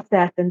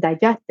process and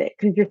digest it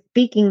because you're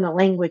speaking the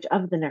language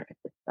of the nervous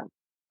system.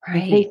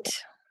 And taste it.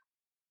 Right.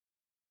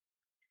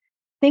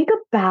 Think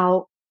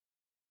about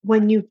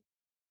when you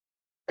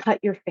cut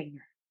your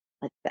finger,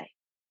 let's say.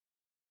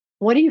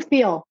 What do you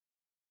feel?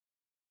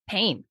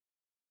 Pain.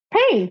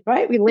 pain,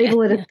 right? We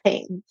label it as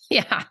pain.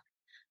 Yeah.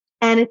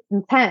 And it's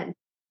intense.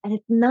 And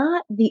it's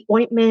not the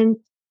ointment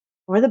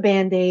or the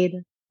band-aid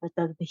that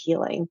does the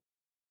healing.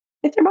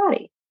 It's your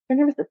body, your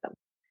nervous system.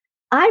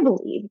 I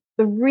believe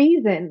the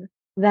reason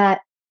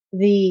that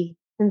the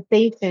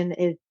sensation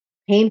is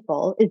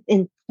painful is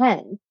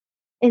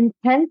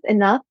intense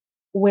enough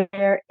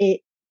where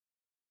it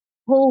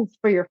pulls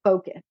for your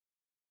focus,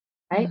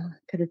 right? Mm.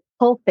 Because it's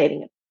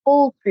pulsating, it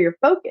pulls for your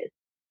focus.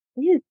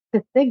 It is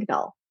the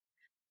signal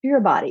to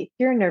your body,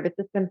 to your nervous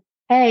system,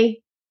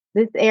 hey,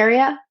 this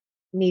area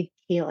needs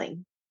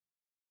healing.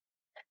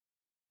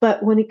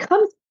 But when it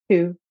comes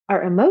to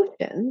our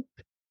emotions,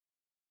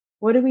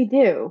 what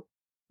do?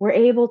 We're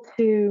able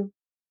to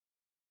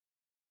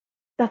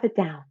stuff it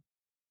down,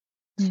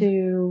 Mm.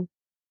 to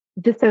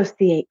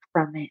dissociate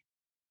from it,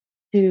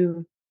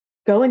 to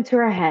go into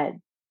our head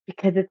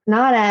because it's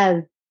not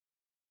as,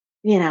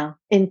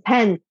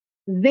 intense,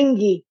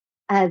 zingy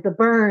as a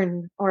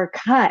burn or a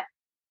cut.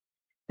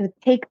 So it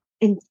takes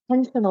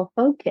intentional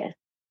focus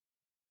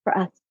for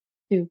us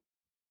to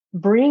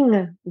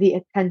bring the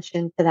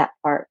attention to that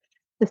part,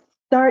 to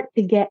start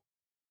to get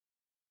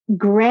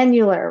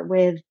granular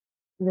with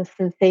the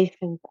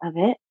sensations of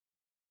it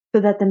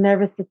so that the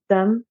nervous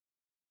system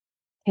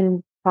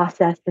can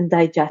process and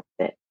digest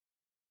it.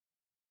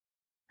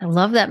 I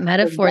love that So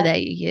metaphor that,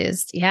 that you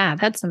used. Yeah,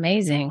 that's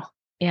amazing.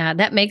 Yeah,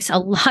 that makes a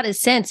lot of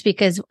sense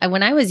because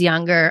when I was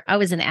younger, I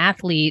was an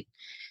athlete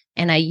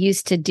and I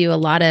used to do a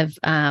lot of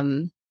uh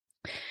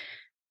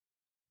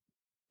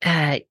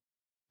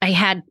I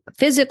had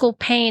physical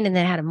pain and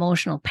then I had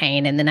emotional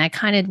pain. And then I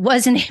kind of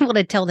wasn't able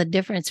to tell the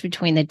difference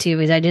between the two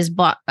because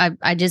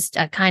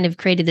I kind of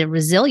created a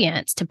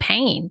resilience to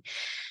pain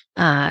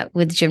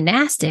with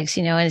gymnastics,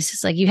 and it's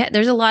just like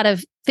there's a lot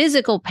of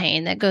physical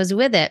pain that goes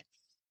with it.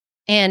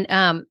 And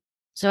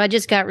so I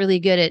just got really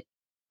good at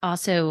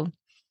also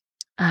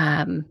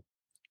um,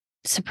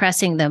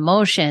 suppressing the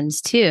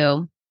emotions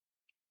too,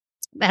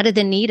 out of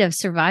the need of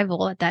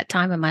survival at that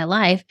time in my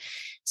life.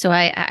 So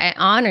I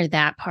honor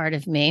that part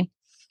of me.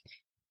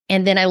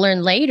 And then I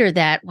learned later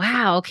that,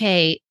 wow,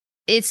 okay,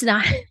 it's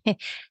not,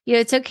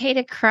 it's okay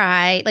to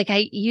cry. Like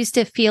I used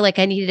to feel like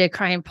I needed to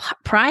cry in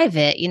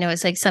private.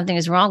 It's like something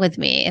is wrong with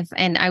me.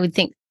 And I would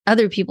think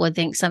other people would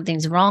think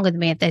something's wrong with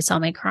me if they saw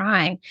me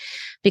crying,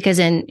 because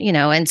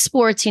in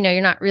sports,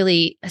 you're not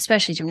really,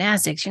 especially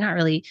gymnastics, you're not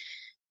really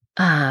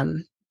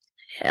um,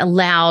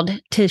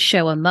 allowed to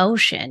show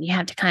emotion. You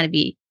have to kind of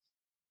be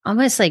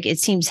almost like it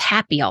seems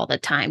happy all the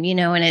time,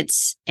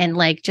 and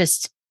like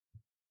just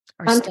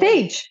or on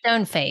stage.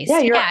 stone faced. Yeah,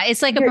 Yeah,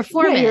 it's like a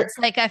performance.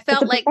 Like I it's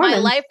felt a like my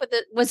performance. life with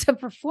it was a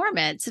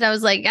performance, and I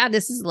was like, God,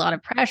 this is a lot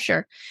of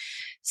pressure.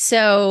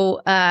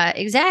 So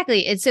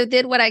exactly. And so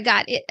then when I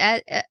got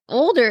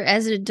older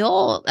as an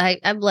adult,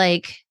 I'm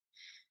like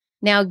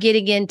now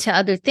getting into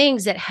other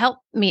things that help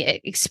me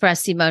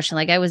express the emotion.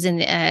 Like I was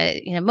in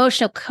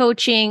emotional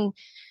coaching.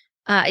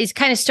 It's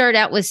kind of started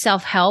out with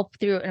self-help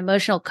through an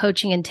emotional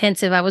coaching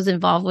intensive I was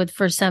involved with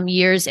for some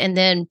years. And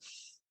then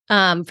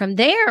from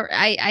there,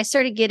 I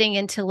started getting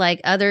into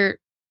like other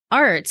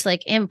arts,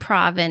 like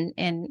improv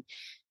and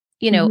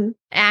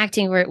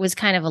acting, where it was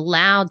kind of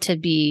allowed to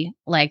be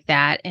like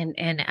that.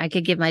 And I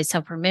could give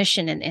myself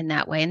permission in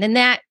that way. And then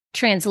that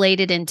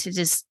translated into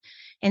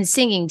and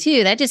singing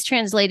too. That just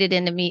translated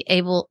into me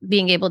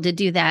being able to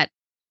do that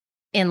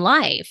in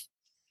life.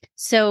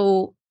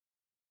 So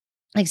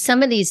like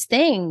some of these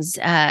things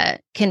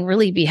can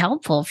really be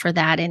helpful for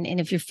that. And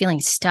if you're feeling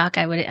stuck,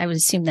 I would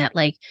assume that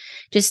like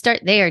just start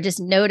there, just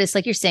notice,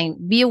 like you're saying,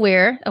 be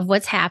aware of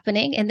what's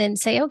happening and then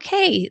say,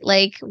 okay,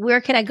 like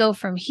where can I go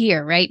from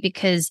here? Right.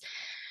 Because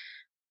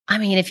I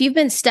mean, if you've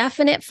been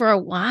stuffing it for a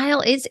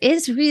while,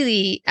 it's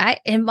really,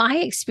 in my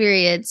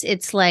experience,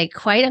 it's like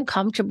quite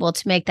uncomfortable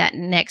to make that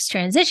next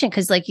transition.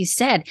 Cause like you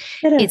said,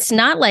 It is. it's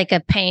not like a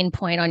pain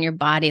point on your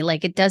body.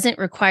 Like it doesn't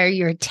require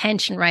your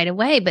attention right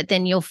away, but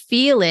then you'll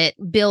feel it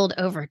build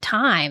over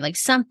time. Like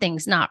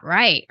something's not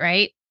right.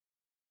 Right.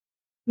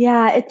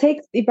 Yeah,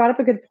 you brought up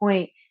a good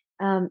point.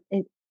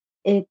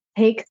 It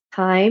takes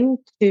time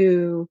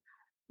to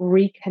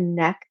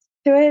reconnect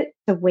to it,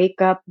 to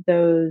wake up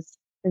those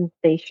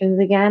sensations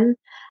again.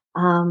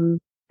 And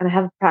I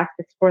have a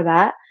practice for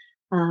that.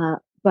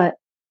 But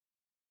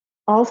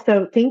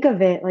also think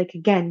of it like,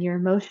 again, your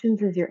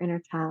emotions is your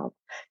inner child.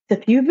 So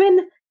if you've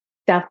been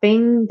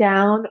stuffing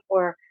down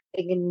or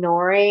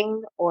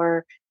ignoring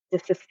or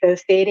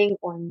disassociating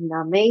or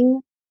numbing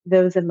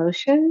those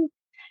emotions,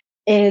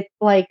 it's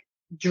like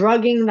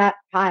drugging that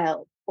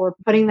child or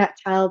putting that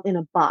child in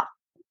a box.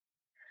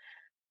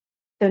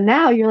 So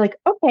now you're like,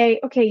 okay,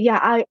 yeah,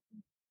 I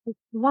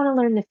want to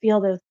learn to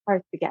feel those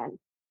parts again.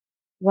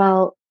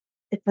 Well,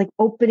 it's like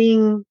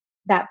opening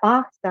that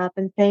box up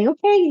and saying,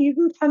 okay, you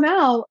can come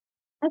out.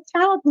 That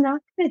child's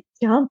not going to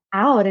jump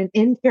out and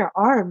into your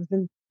arms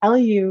and tell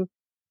you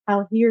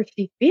how he or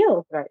she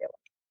feels right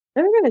away.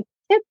 They're going to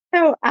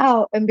tiptoe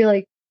out and be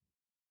like,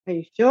 are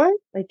you sure?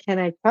 Like, can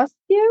I trust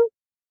you?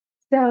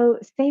 So,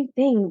 same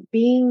thing,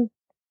 being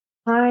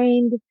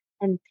kind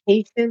and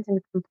patient and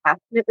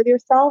compassionate with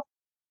yourself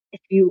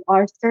if you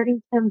are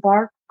starting to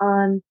embark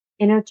on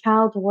inner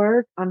child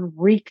work, on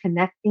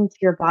reconnecting to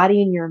your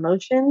body and your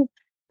emotions,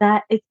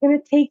 that it's going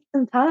to take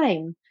some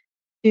time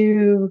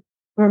to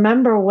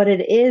remember what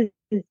it is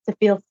to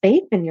feel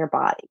safe in your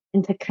body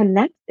and to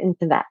connect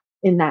into that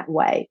in that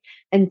way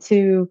and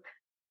to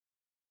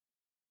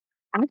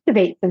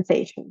activate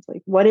sensations.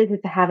 Like, what is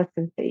it to have a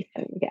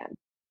sensation again?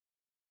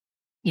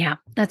 Yeah,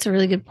 that's a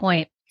really good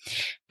point.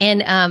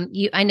 And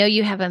I know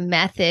you have a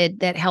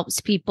method that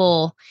helps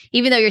people,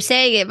 even though you're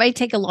saying it might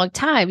take a long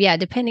time. Yeah,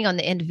 depending on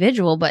the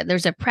individual, but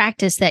there's a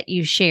practice that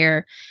you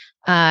share,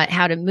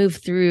 how to move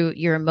through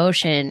your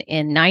emotion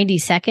in 90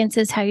 seconds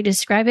is how you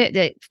describe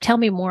it. Tell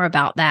me more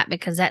about that,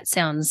 because that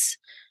sounds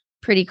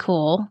pretty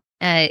cool.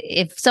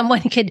 If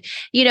someone could,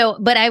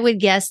 but I would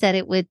guess that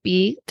it would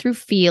be through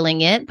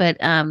feeling it. But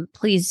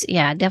please,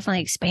 yeah,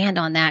 definitely expand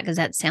on that, because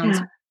that sounds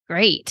Yeah,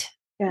 great.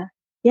 yeah,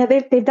 yeah.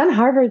 They've done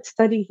Harvard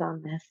studies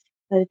on this.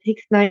 That it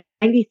takes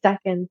 90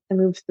 seconds to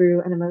move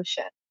through an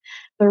emotion.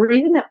 The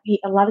reason that we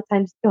a lot of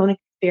times don't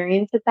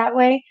experience it that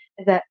way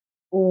is that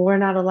we're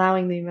not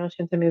allowing the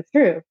emotion to move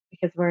through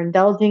because we're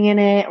indulging in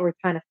it, or we're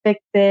trying to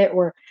fix it,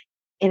 or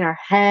in our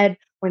head,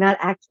 we're not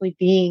actually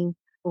being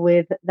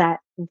with that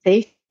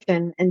sensation.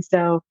 And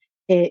so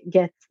it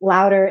gets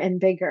louder and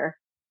bigger,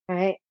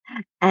 right?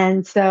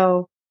 And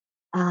so,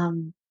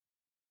 um,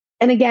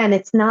 and again,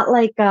 it's not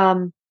like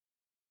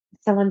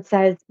someone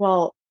says,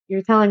 well,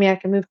 you're telling me I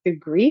can move through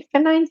grief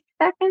in 90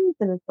 seconds?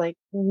 And it's like,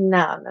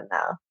 no, no,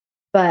 no.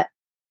 But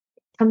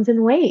it comes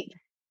in waves.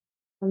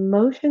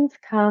 Emotions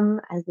come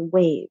as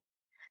waves.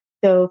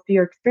 So if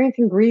you're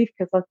experiencing grief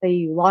because let's say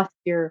you lost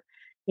your,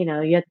 you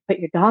had to put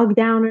your dog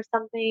down or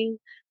something,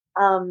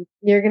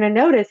 you're gonna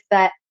notice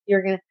that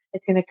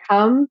it's gonna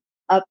come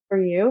up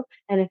for you,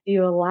 and if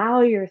you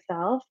allow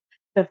yourself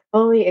to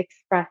fully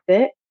express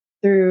it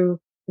through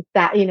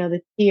that,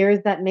 the tears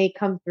that may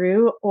come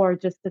through, or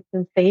just the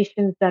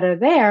sensations that are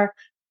there,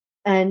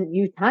 and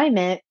you time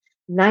it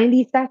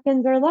 90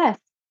 seconds or less,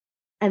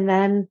 and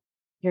then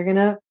you're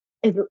gonna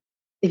is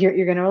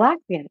you're gonna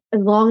relax again as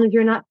long as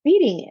you're not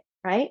feeding it,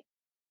 right?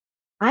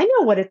 I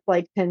know what it's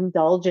like to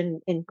indulge in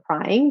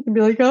crying, to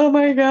be like, oh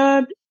my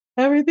God,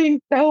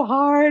 everything's so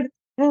hard.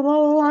 And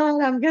blah, blah,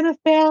 blah, I'm going to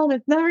fail and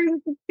it's never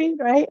going to succeed,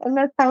 right? And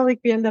that's how like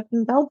we end up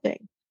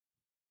indulging.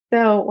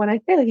 So when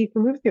I say like you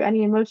can move through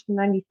any emotion in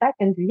 90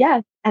 seconds,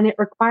 yes, and it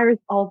requires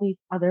all these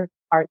other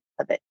parts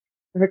of it.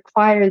 It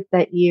requires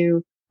that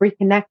you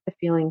reconnect to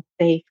feeling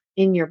safe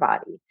in your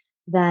body,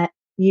 that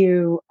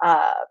you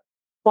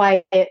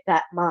quiet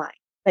that mind,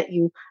 that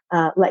you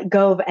let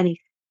go of any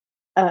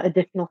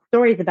additional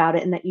stories about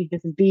it, and that you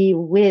just be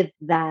with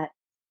that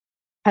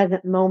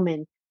present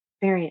moment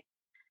experience,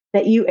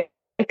 that you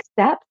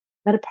accept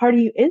that a part of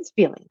you is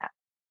feeling that.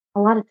 A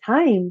lot of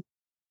times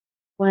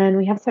when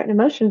we have certain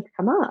emotions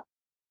come up,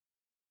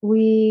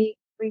 we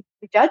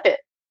judge it,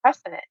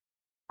 question it.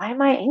 Why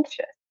am I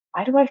anxious?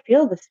 Why do I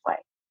feel this way?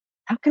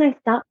 How can I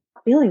stop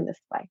feeling this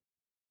way?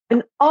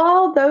 And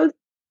all those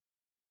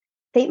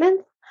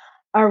statements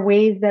are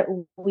ways that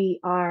we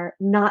are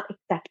not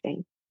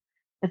accepting.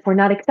 If we're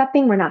not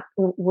accepting,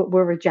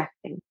 we're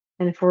rejecting.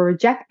 And if we're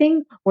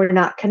rejecting, we're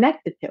not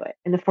connected to it.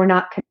 And if we're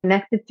not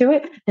connected to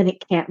it, then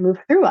it can't move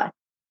through us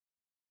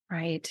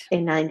Right.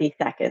 in 90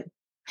 seconds.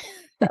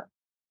 So.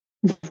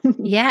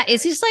 Yeah,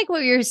 it's just like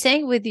what you're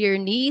saying with your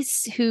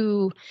niece,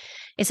 who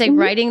it's like Mm-hmm.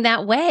 riding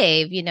that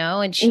wave,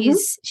 and Mm-hmm.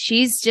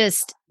 she's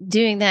just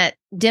doing that,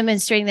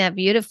 demonstrating that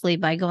beautifully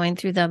by going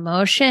through the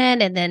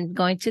emotion and then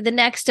going through the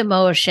next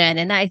emotion.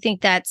 And I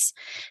think that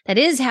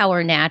is how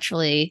we're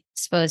naturally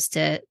supposed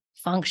to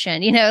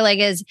function, like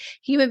as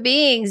human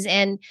beings.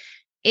 And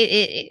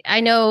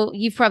I know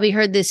you've probably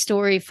heard this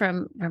story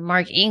from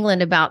Mark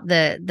England about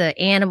the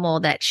animal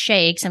that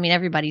shakes. I mean,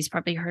 everybody's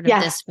probably heard of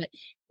Yes, this, but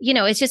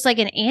it's just like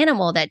an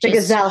animal that the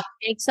just gazelle.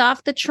 shakes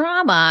off the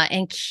trauma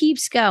and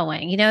keeps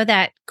going.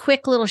 That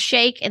quick little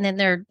shake, and then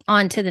they're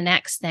on to the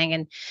next thing.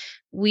 And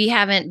we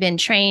haven't been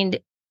trained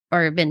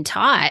or been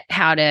taught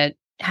how to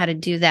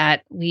do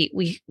that.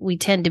 We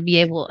tend to be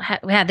able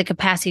we have the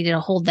capacity to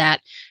hold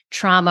that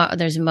trauma or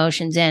those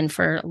emotions in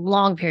for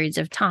long periods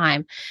of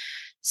time.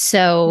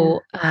 So,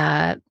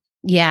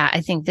 yeah, I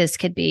think this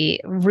could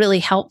be really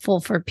helpful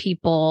for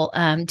people,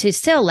 to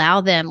still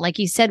allow them, like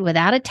you said,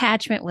 without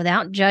attachment,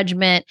 without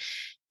judgment,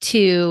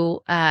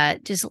 to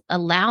just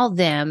allow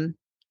them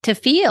to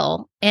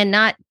feel, and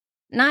not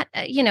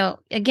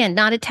again,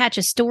 not attach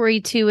a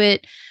story to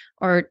it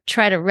or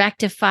try to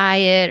rectify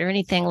it or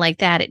anything like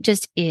that. It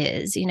just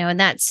is, and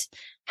that's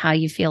how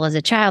you feel as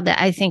a child.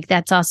 That I think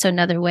that's also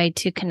another way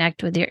to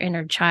connect with your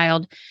inner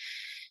child,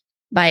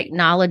 by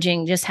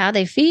acknowledging just how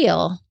they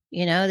feel.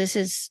 This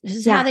is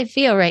how Yeah, they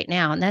feel right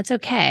now, and that's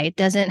okay. It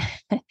doesn't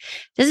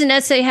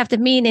necessarily have to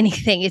mean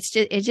anything. It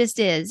just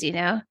is.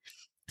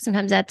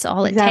 Sometimes that's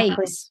all it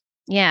exactly. takes.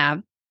 Yeah.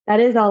 That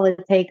is all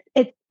it takes.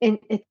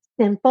 It's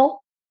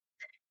simple.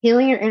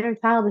 Healing your inner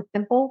child is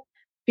simple.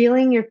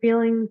 Feeling your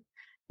feelings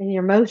and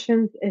your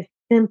emotions is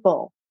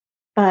simple.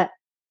 But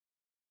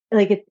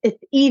like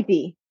it's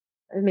easy,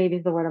 maybe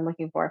is the word I'm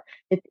looking for.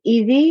 It's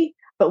easy,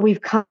 but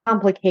we've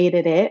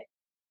complicated it.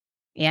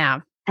 Yeah.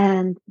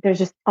 And there's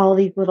just all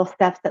these little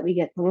steps that we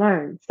get to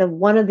learn. So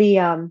one of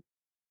the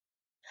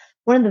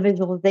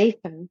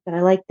visualizations that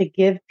I like to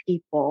give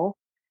people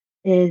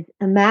is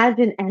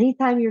imagine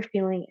anytime you're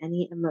feeling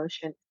any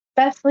emotion,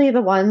 especially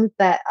the ones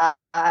that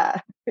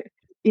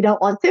you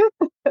don't want to,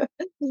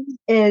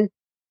 is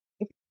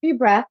take a deep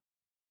breath,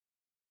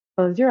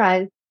 close your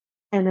eyes,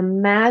 and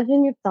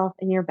imagine yourself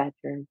in your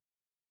bedroom.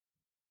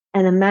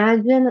 And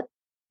imagine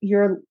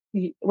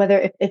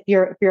whether if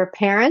you're a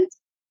parent,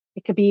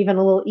 it could be even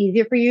a little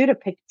easier for you to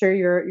picture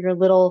your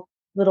little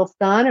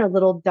son or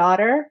little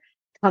daughter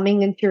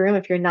coming into your room.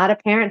 If you're not a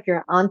parent, if you're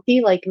an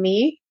auntie like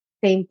me,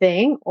 same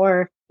thing.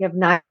 Or if you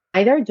have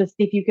neither, just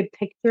see if you could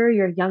picture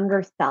your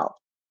younger self,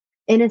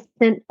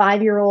 innocent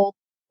 5-year-old,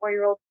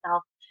 4-year-old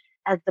self,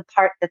 as the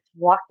part that's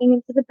walking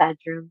into the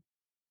bedroom,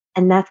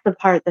 and that's the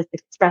part that's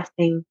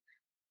expressing,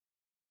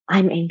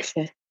 I'm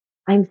anxious,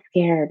 I'm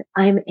scared,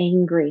 I'm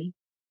angry.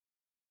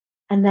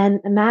 And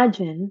then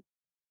imagine,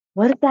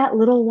 what does that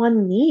little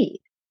one need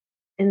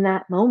in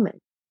that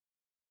moment?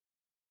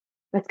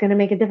 That's going to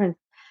make a difference.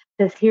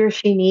 Does he or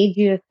she need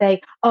you to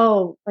say,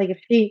 oh, like if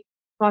she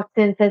walks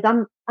in and says,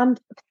 I'm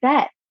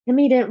upset.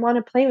 Timmy didn't want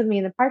to play with me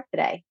in the park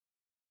today.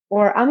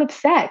 Or I'm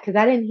upset because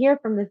I didn't hear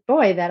from this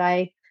boy that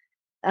I,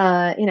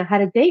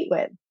 had a date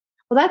with.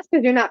 Well, that's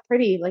because you're not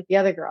pretty like the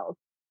other girls.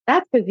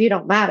 That's because you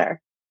don't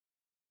matter.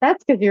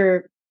 That's because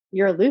you're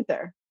a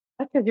loser.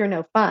 That's because you're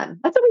no fun.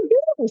 That's what we do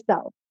to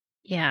ourselves.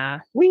 Yeah.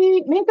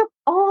 We make up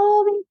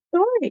all these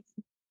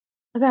stories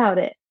about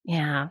it,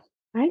 Yeah.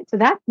 right? So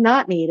that's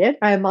not needed.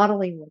 I'm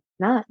modeling what's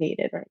not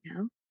needed right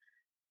now.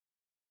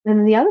 And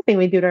then the other thing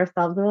we do to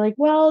ourselves, we're like,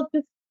 well,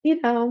 just,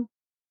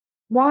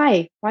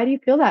 why? Why do you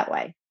feel that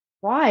way?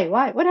 Why?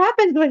 Why? What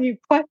happens when you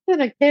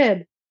question a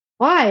kid?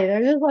 Why?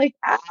 They're just like,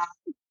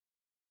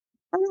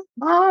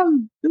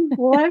 mom, just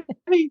let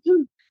me,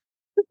 just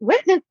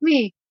witness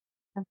me.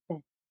 That's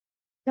it.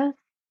 Just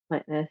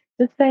witness.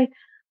 Just say,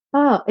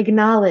 oh,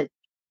 acknowledge.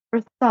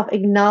 First off,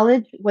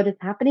 acknowledge what is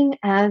happening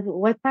as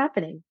what's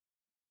happening.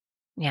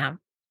 Yeah.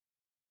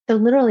 So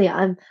literally,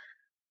 I'm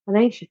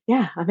anxious.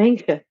 Yeah, I'm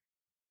anxious.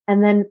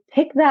 And then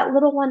pick that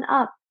little one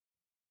up.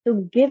 So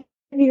give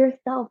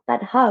yourself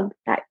that hug,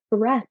 that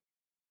caress,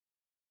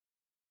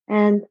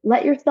 and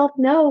let yourself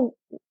know,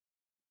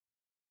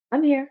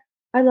 I'm here.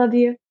 I love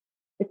you.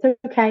 It's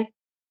okay.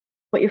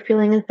 What you're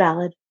feeling is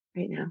valid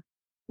right now.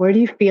 Where do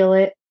you feel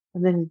it?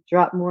 And then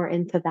drop more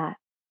into that.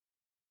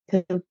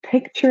 So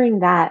picturing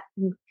that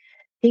and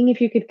seeing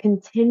if you could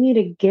continue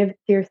to give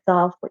to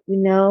yourself what you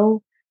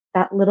know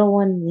that little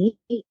one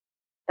needs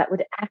that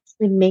would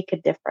actually make a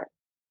difference.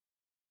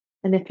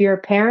 And if you're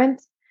a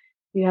parent,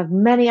 you have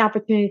many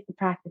opportunities to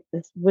practice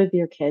this with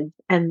your kids,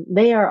 and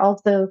they are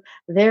also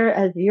there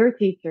as your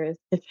teachers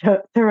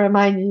to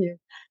remind you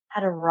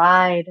how to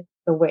ride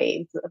the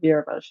waves of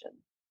your emotions.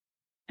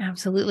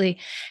 Absolutely.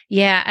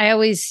 Yeah. I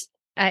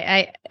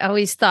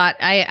always thought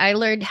I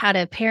learned how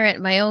to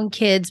parent my own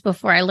kids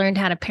before I learned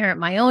how to parent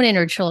my own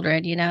inner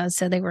children,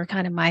 so they were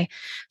kind of my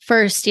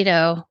first,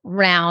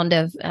 round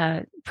of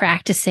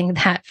practicing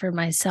that for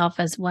myself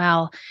as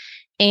well.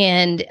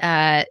 And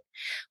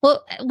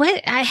well,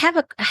 what I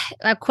have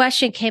a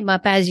question came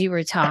up as you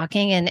were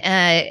talking,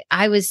 and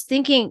I was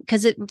thinking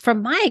because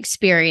from my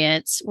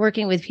experience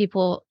working with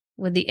people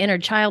with the inner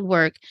child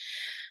work,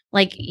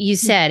 like you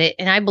said it,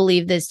 and I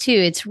believe this too.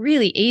 It's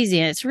really easy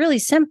and it's really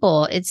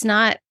simple. It's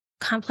not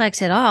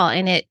complex at all,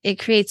 and it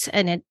creates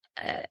an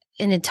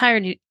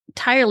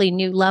entirely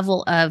new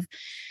level of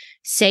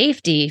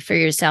safety for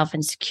yourself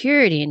and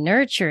security and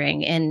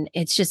nurturing, and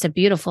it's just a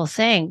beautiful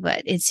thing.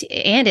 But it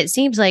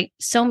seems like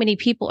so many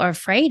people are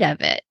afraid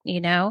of it.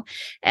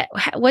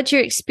 What's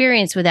your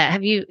experience with that?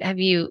 Have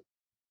you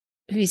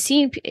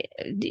seen,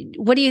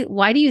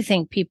 why do you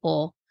think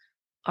people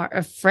are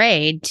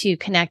afraid to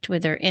connect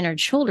with their inner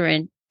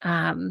children?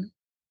 Yeah,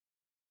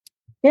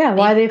 why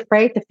Maybe. are they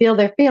afraid to feel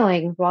their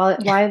feelings? Why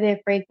are they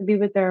afraid to be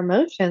with their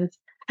emotions?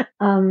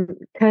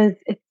 Because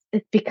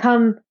it's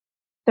become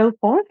so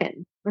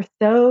foreign. We're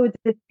so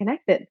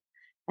disconnected,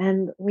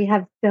 and we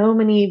have so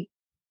many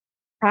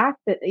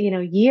practice,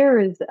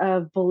 years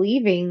of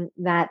believing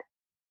that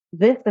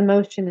this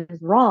emotion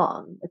is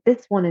wrong, that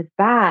this one is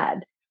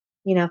bad.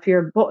 If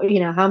you're a boy,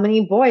 how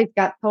many boys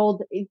got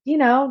told,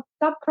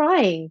 stop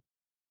crying.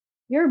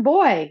 You're a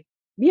boy.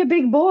 Be a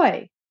big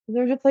boy. And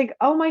they're just like,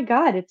 oh my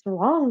God, it's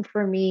wrong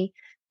for me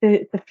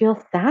to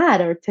feel sad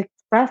or to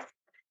express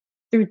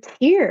through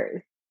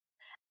tears.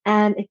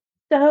 And it's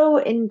so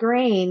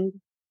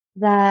ingrained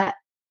that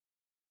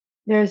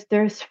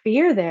there's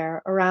fear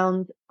there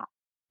around.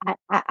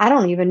 I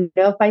don't even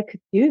know if I could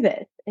do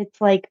this. It's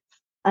like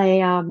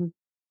a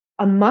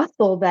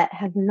muscle that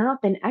has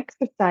not been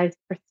exercised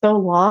for so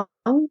long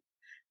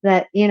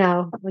that,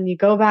 when you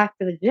go back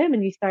to the gym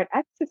and you start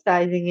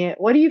exercising it,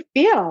 what do you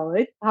feel?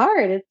 It's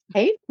hard. It's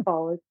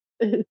painful.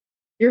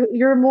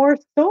 You're more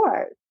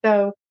sore.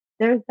 So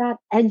there's that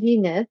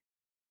edginess.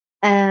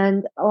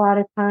 And a lot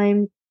of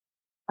times,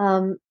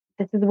 um,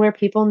 this is where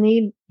people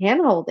need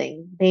hand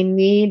holding. They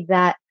need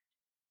that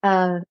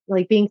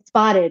like being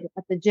spotted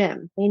at the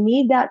gym. They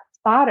need that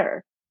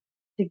spotter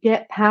to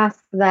get past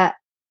that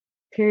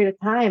period of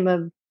time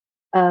of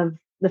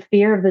the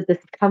fear of the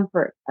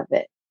discomfort of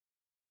it.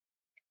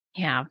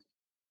 Yeah.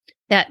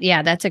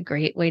 That's a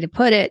great way to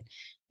put it.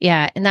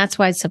 Yeah. And that's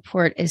why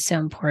support is so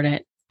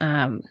important.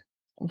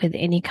 With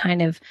any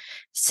kind of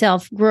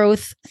self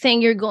growth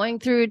thing you're going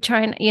through,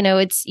 trying,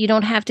 you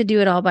don't have to do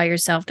it all by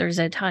yourself. There's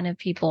a ton of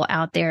people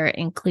out there,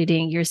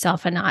 including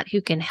yourself, Anat,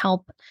 who can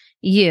help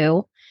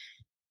you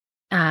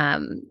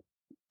um,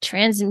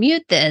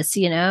 transmute this,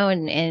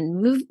 and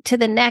move to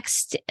the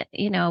next,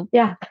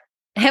 Yeah.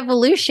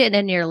 evolution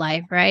in your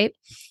life. Right.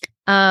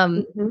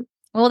 Mm-hmm.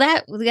 Well,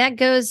 that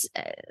goes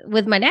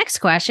with my next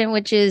question,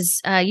 which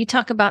is you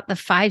talk about the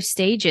 5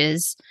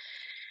 stages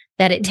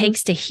that it Mm-hmm.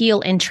 takes to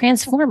heal and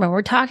transform, and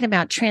we're talking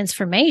about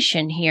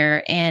transformation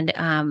here, and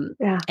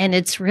Yeah.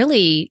 it's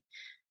really,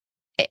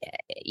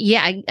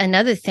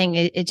 another thing.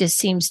 It just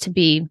seems to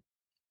be,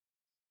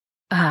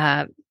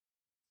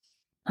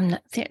 I'm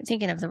not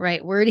thinking of the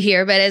right word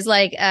here, but it's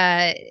like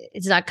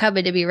it's not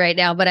coming to me right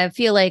now. But I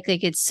feel like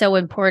it's so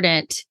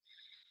important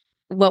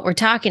what we're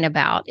talking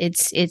about.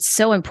 It's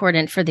so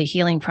important for the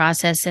healing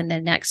process and the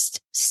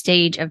next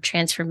stage of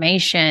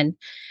transformation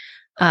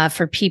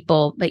for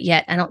people. But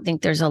yet, I don't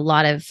think there's a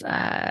lot of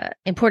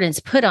importance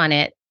put on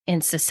it in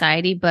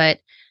society. But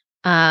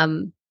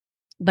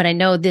I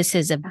know this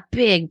is a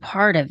big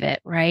part of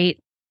it,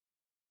 right?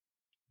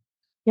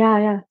 Yeah.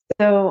 Yeah.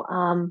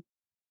 So,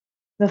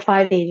 the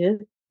 5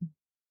 stages,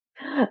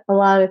 a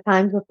lot of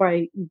times before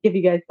I give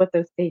you guys what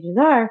those stages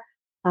are,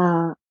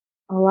 uh,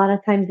 a lot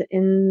of times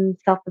in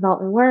self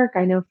development work,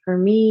 I know for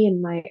me in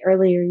my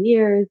earlier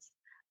years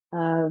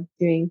of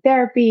doing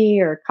therapy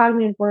or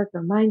cognitive work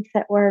or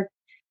mindset work,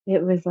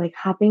 it was like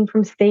hopping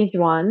from stage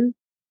 1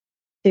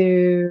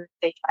 to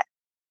stage 5.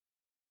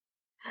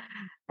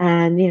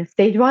 And,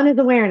 stage 1 is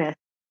awareness.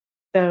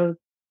 So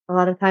a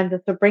lot of times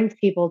that's what brings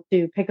people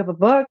to pick up a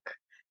book,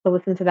 to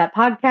listen to that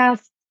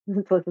podcast,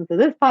 to listen to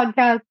this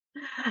podcast,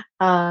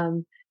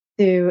 um,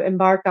 to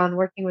embark on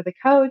working with a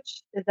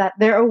coach, is that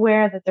they're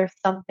aware that there's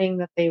something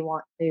that they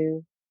want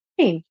to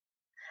change.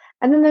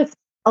 And then there's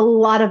a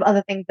lot of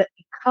other things that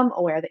become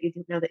aware that you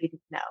didn't know that you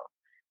didn't know.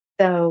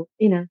 So,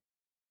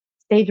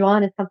 stage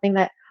 1 is something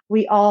that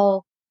we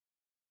all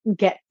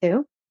get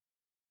to.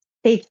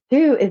 Stage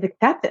 2 is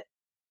acceptance.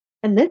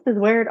 And this is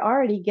where it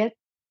already gets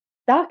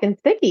stuck and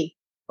sticky,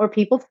 or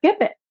people skip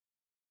it.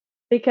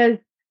 Because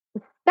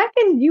the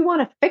second you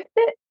want to fix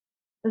it,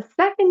 the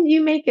second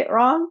you make it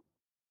wrong,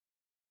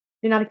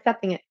 you're not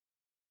accepting it.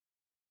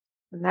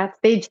 And that's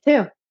stage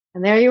 2.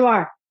 And there you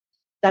are,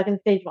 stuck in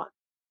stage 1.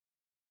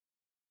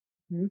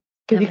 Because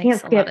That you can't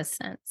makes a lot skip. of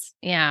sense.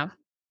 Yeah.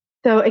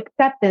 So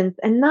acceptance,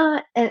 and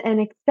not an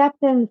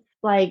acceptance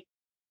like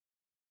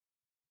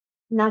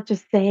not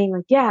just saying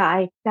like, yeah,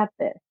 I accept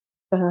this.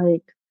 But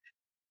like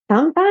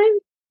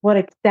sometimes what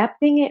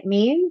accepting it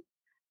means,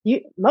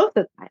 you most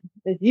of the time,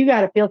 is you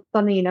gotta feel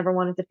something you never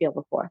wanted to feel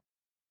before.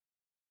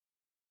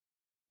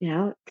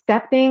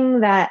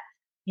 Accepting that,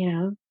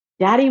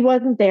 daddy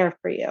wasn't there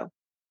for you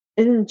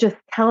isn't just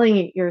telling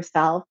it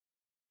yourself.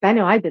 I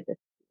know I did this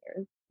for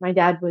years. My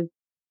dad was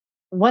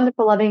a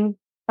wonderful, loving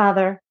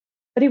father,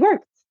 but he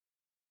worked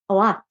a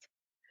lot.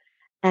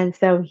 And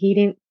so he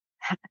didn't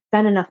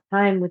spend enough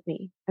time with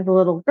me as a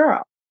little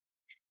girl.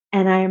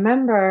 And I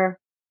remember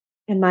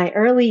in my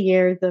early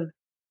years of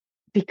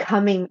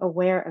becoming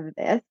aware of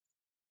this,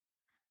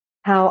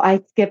 how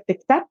I skipped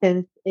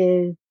acceptance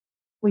is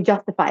we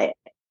justify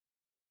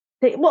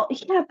it. Well,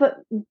 yeah, but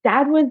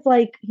dad was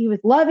like, he was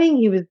loving,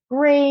 he was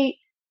great,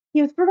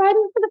 he was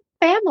providing for the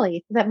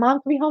family so that mom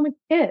could be home with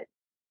kids.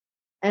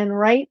 And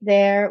right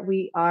there,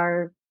 we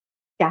are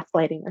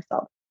gaslighting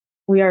ourselves.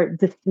 We are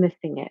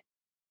dismissing it.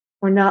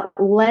 We're not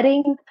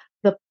letting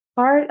the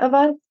part of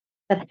us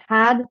that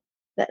had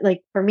that,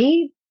 like for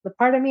me, the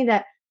part of me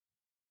that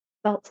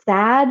felt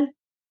sad,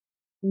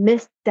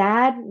 missed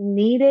dad,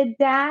 needed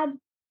dad,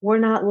 we're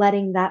not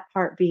letting that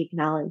part be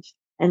acknowledged.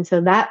 And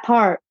so that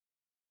part,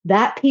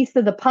 that piece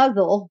of the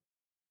puzzle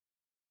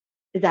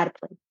is out of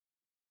place.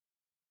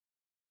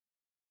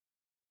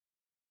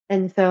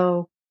 And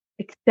so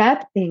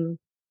accepting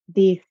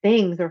these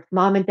things, or if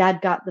mom and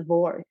dad got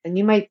divorced, and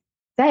you might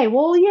say,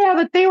 well, yeah,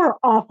 but they were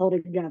awful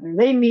together.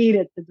 They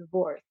needed the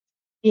divorce.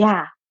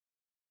 Yeah.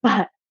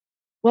 But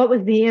what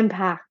was the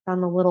impact on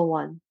the little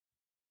one?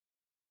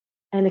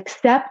 And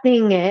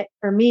accepting it,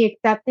 for me,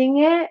 accepting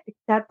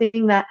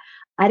that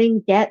I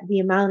didn't get the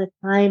amount of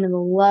time and the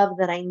love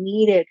that I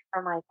needed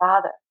from my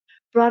father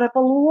brought up a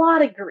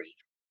lot of grief,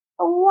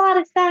 a lot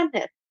of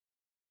sadness.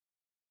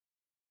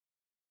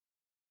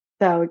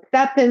 So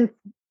acceptance,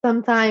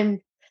 sometimes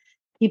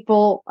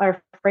people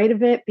are afraid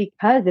of it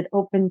because it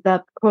opens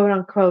up, quote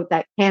unquote,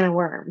 that can of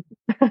worms.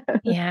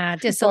 Yeah.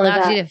 It just Or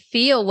allows you that to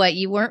feel what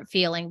you weren't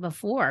feeling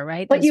before,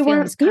 right? what Those you weren't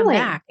feelings come feeling.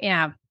 back.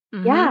 Yeah.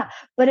 Hmm. Yeah.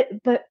 But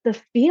the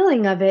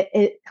feeling of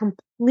it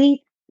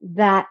completes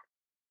that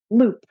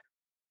loop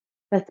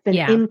that's been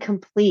Yeah.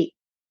 incomplete.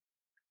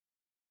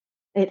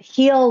 It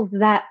heals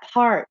that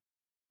part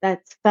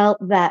that's felt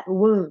that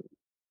wound.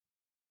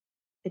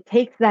 It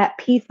takes that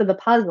piece of the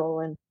puzzle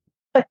and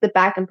puts it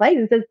back in place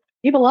and says,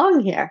 you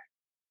belong here.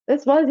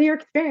 This was your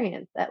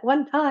experience. At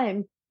one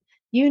time,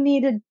 you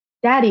needed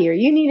daddy, or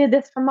you needed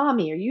this from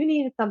mommy, or you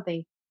needed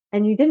something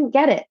and you didn't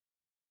get it.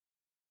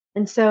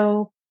 And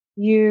so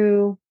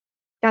you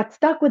got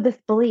stuck with this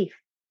belief,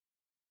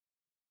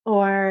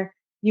 or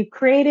you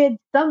created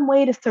some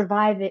way to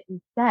survive it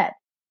instead.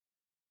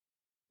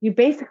 You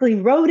basically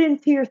wrote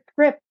into your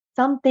script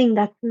something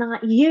that's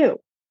not you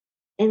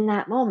in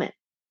that moment.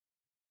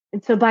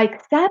 And so by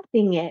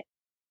accepting it,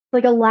 it's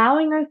like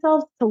allowing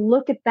ourselves to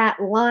look at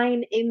that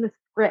line in the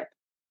script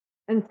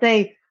and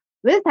say,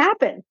 this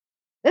happened.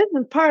 This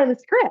is part of the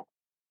script.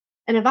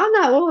 And if I'm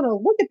not willing to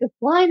look at this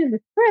line in the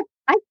script,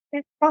 I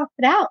can't cross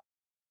it out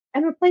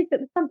and replace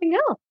it with something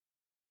else.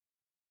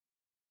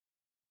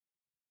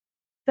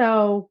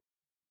 So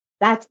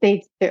that's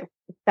stage 2,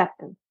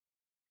 acceptance.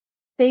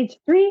 Stage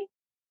 3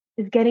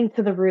 is getting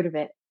to the root of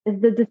it,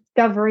 is the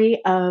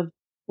discovery of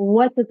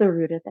what's at the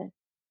root of this.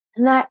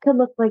 And that could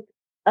look like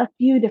a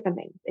few different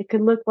things. It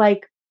could look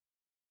like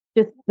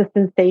just the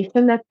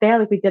sensation that's there,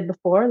 like we did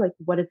before. Like,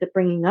 what is it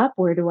bringing up?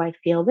 Where do I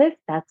feel this?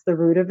 That's the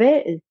root of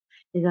it,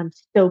 is I'm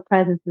so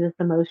present to this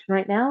emotion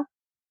right now.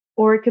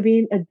 Or it could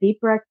be a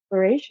deeper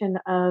exploration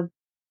of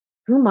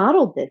who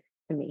modeled this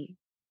to me?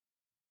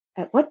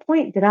 At what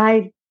point did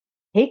I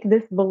take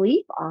this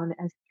belief on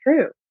as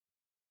true?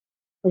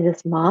 Is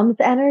this mom's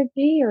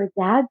energy or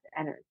dad's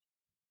energy?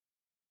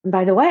 And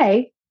by the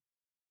way,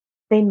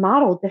 they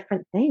model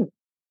different things.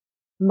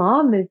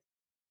 Mom is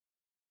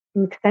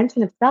an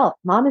extension of self.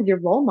 Mom is your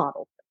role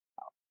model.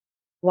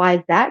 Why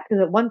is that?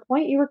 Because at one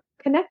point you were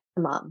connected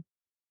to mom.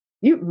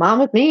 You, mom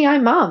with me,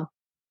 I'm mom.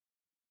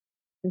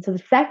 And so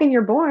the second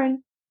you're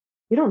born,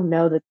 you don't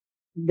know that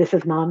this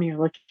is mom you're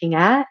looking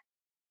at.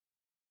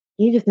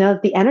 You just know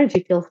that the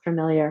energy feels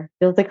familiar,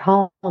 feels like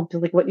home,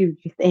 feels like what you're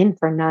just in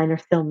for 9 or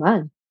so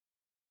months.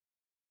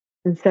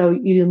 And so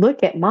you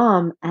look at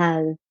mom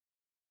as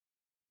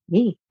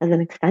me, as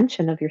an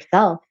extension of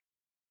yourself.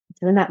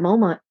 So in that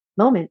moment,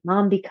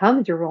 mom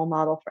becomes your role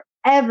model for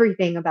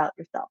everything about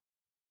yourself.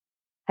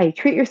 How you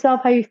treat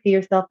yourself, how you see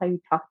yourself, how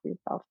you talk to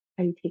yourself,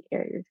 how you take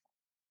care of yourself.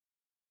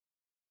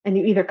 And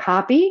you either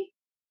copy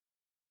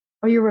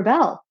or you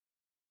rebel.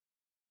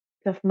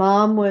 So if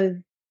mom was,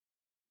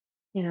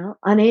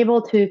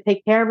 unable to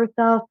take care of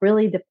herself,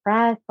 really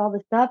depressed, all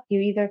this stuff,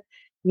 you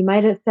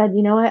might have said,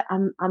 you know what,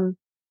 I'm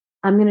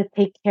going to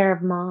take care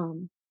of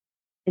mom.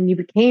 And you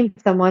became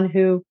someone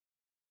who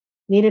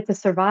needed to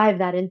survive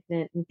that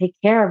incident and take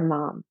care of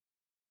mom.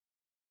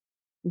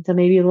 And so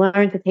maybe you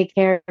learn to take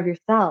care of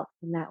yourself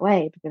in that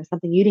way, because there's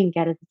something you didn't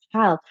get as a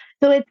child.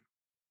 So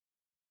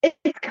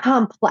it's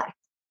complex.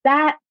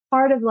 That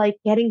part of like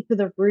getting to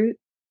the root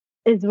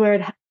is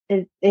where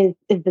is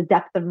the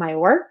depth of my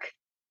work.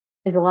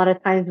 Is a lot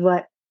of times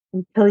what,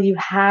 until you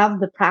have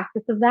the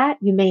practice of that,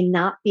 you may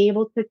not be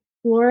able to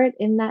explore it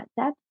in that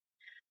depth.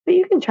 But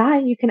you can try.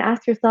 You can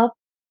ask yourself,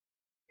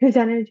 whose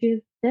energy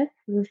is this?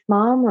 Is this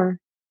mom or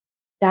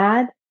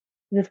dad?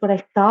 Is this what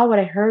I saw, what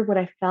I heard, what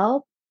I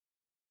felt?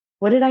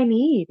 What did I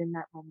need in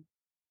that moment?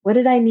 What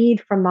did I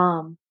need from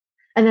mom?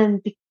 And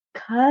then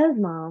because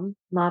mom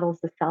models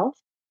the self,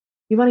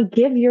 you want to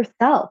give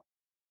yourself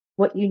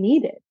what you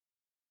needed.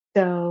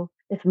 So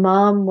if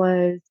mom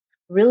was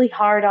really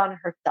hard on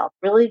herself,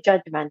 really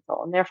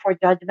judgmental, and therefore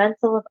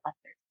judgmental of others,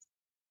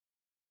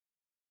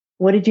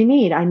 what did you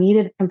need? I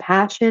needed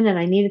compassion, and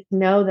I needed to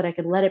know that I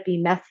could let it be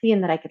messy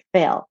and that I could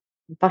fail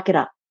and fuck it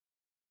up.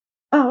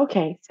 Oh,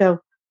 okay.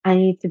 So I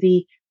need to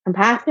be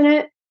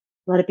compassionate,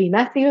 let it be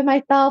messy with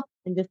myself,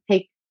 and just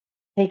take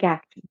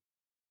action.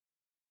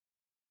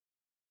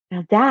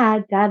 Now,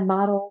 dad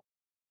models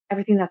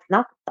everything that's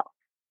not the self.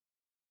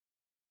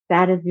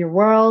 That is your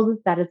world.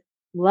 That is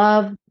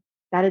love.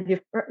 That is your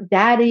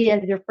daddy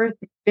as your first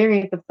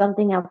experience of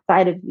something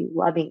outside of you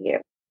loving you.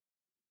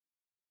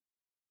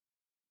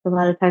 A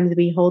lot of times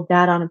we hold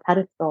dad on a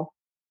pedestal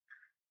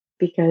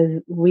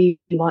because we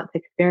want to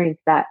experience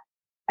that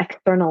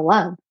external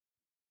love.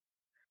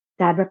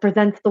 Dad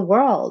represents the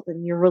world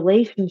and your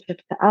relationship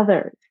to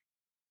others.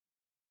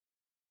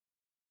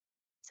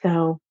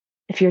 So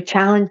if you're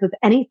challenged with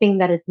anything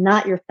that is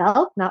not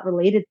yourself, not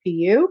related to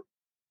you,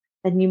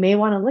 then you may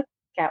want to look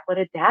at what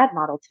a dad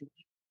model to me.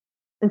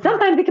 And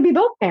sometimes it could be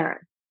both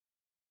parents.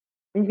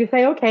 And you can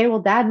say, okay, well,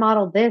 dad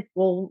modeled this.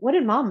 Well, what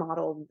did mom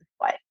model in this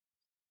way?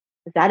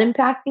 Is that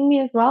impacting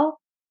me as well?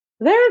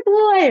 There's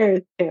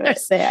layers to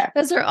it there.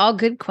 Those are all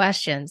good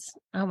questions.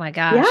 Oh my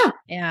gosh. Yeah.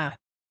 Yeah.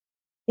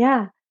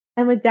 Yeah.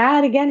 And with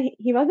dad, again,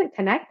 he wasn't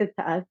connected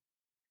to us,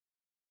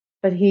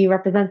 but he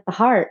represents the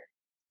heart.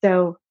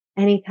 So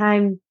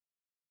anytime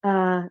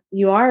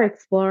you are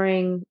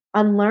exploring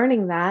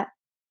unlearning that,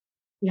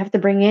 you have to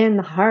bring in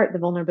the heart, the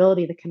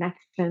vulnerability, the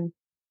connection.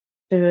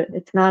 So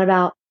it's not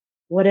about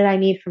what did I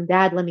need from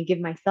dad? Let me give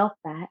myself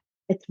that.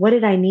 It's what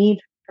did I need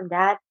from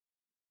dad?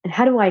 And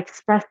how do I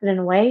express it in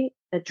a way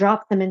that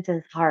drops him into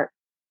his heart?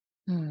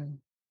 Hmm.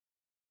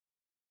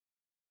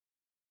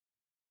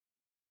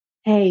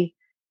 Hey,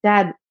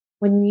 dad,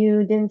 when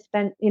you didn't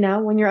spend,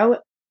 when you're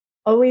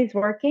always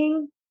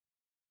working,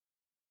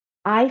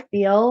 I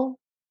feel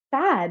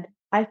sad.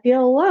 I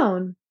feel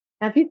alone.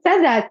 Now, if you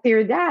said that to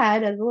your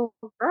dad as a little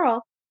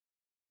girl,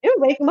 it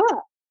would wake him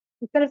up.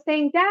 Instead of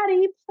saying,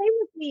 Daddy, play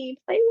with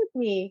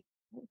me.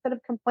 Instead of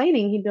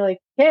complaining, he'd be like,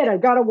 kid, I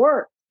gotta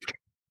work.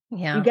 You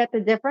Yeah. get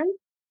the difference?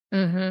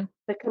 Mm-hmm.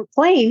 The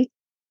complaint,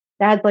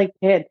 Dad's like,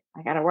 kid,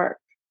 I gotta work.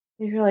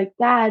 And you're like,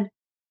 Dad,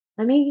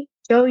 let me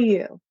show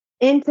you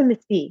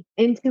intimacy.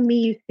 Into me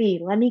you see.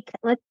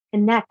 Let's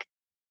connect.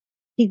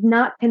 He's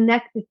not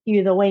connected to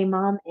you the way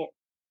mom is.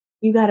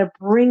 You got to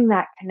bring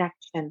that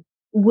connection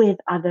with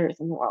others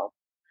in the world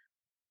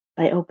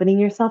by opening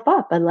yourself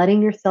up, by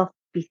letting yourself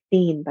be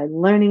seen, by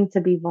learning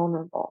to be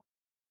vulnerable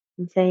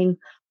and saying,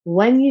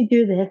 when you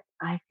do this,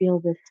 I feel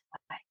this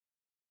way.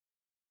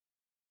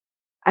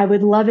 I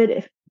would love it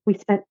if we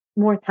spent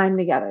more time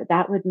together.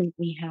 That would make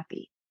me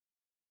happy.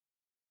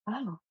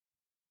 Oh,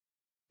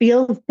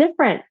 feels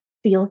different,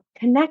 feels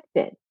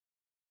connected.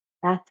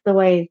 That's the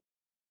way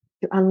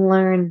to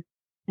unlearn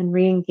and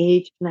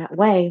re-engage in that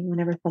way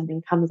whenever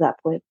something comes up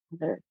with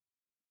others.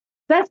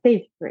 That's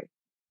stage 3.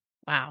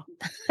 Wow.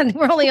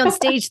 We're only on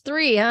stage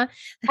 3, huh?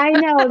 I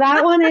know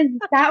that one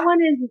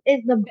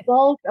is the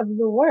bulk of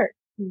the work.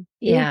 Stage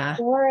Yeah.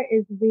 4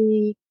 is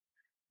the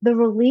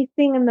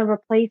releasing and the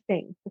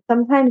replacing.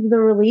 Sometimes the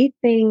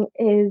releasing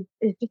is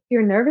just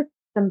your nervous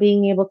system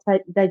being able to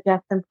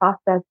digest and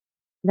process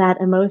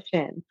that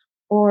emotion,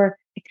 or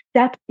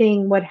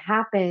accepting what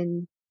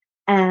happened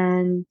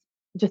and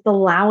just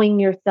allowing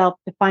yourself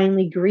to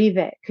finally grieve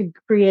it could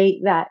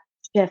create that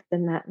shift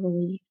and that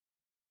release.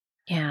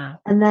 Yeah.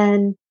 And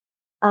then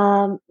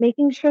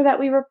making sure that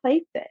we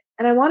replace it.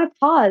 And I want to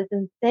pause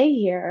and say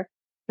here,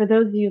 for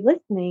those of you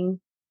listening,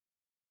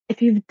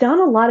 if you've done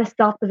a lot of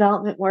self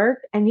development work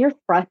and you're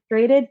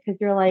frustrated because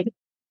you're like,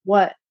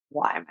 what?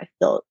 Why am I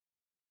still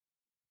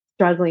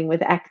struggling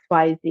with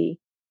XYZ?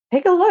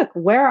 Take a look.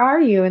 Where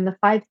are you in the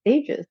 5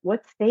 stages?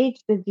 What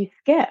stage did you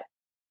skip?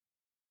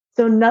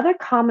 So, another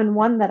common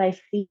one that I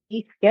see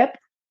skipped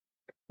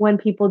when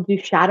people do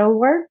shadow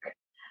work,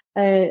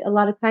 a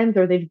lot of times,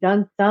 or they've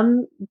done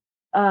some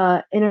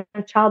inner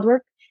child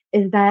work,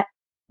 is that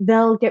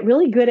they'll get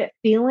really good at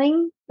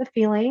feeling the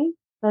feeling.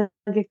 They'll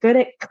get good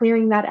at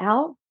clearing that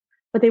out,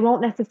 but they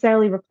won't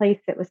necessarily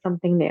replace it with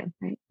something new,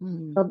 right?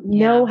 They'll Yeah.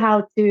 know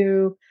how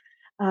to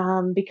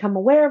become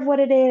aware of what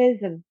it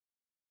is and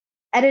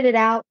edit it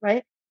out,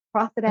 right?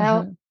 Cross it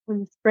out Mm-hmm. from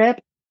the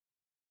script.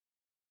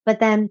 But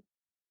then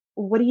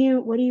what are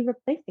you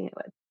replacing it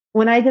with?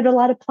 When I did a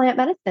lot of plant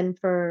medicine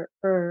for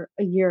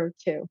a year or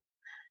two,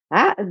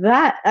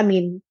 I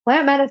mean,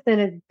 plant medicine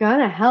is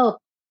gonna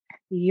help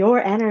your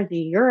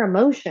energy, your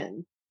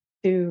emotions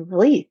to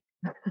release,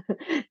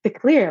 to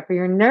clear, for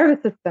your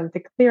nervous system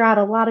to clear out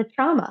a lot of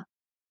trauma.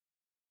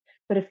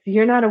 But if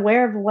you're not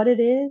aware of what it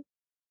is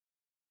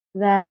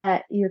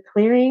that you're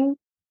clearing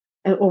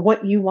or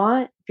what you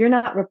want, if you're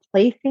not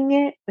replacing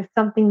it with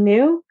something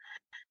new,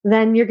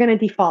 then you're going to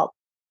default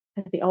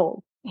to the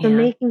old. So Yeah.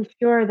 making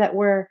sure that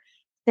we're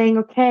saying,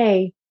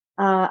 okay,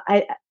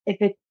 I if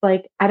it's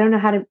like I don't know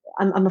how to,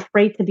 I'm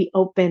afraid to be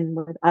open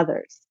with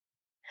others,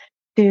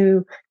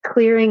 to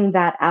clearing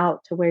that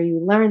out to where you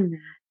learn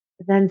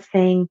that, then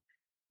saying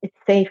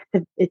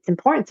it's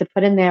important to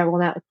put in there, well,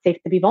 now it's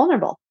safe to be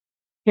vulnerable.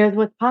 Here's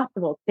what's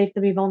possible. It's safe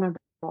to be vulnerable.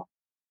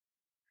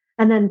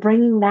 And then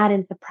bringing that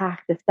into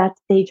practice.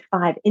 That's stage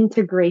 5,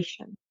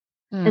 integration.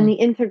 And Mm. the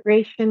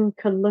integration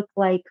could look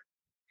like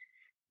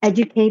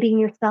educating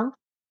yourself.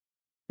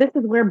 This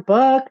is where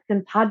books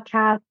and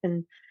podcasts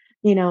and,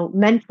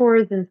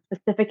 mentors in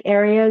specific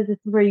areas, this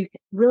is where you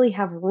really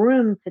have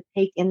room to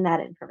take in that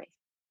information.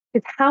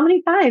 Because how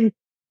many times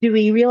do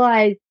we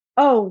realize,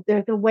 oh,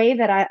 there's a way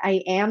that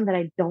I am that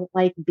I don't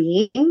like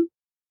being,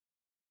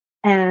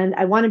 and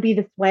I want to be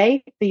this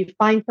way. So you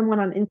find someone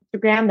on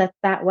Instagram that's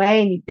that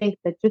way, and you think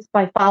that just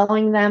by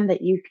following them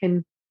that you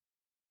can,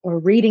 or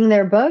reading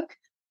their book,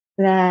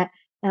 that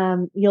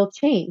you'll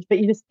change, but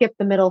you just skip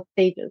the middle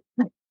stages.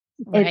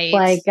 It's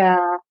Right.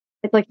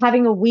 like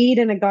having a weed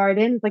in a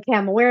garden. It's like, hey,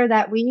 I'm aware of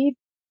that weed.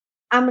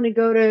 I'm gonna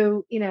go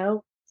to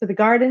the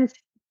garden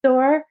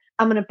store.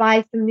 I'm gonna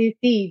buy some new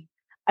seeds.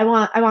 I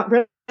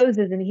want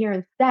roses in here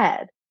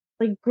instead.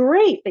 Like,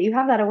 great that you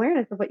have that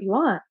awareness of what you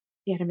want.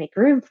 You got to make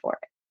room for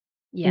it.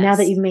 And now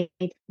that Yes. you've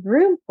made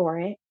room for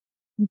it,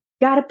 you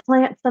got to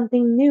plant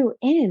something new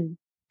in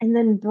and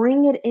then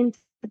bring it into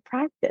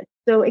practice.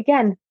 So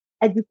again,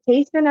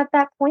 education at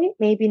that point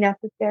may be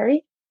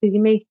necessary. So you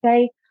may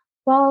say,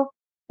 well,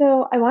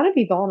 so I want to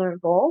be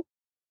vulnerable.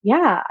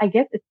 Yeah, I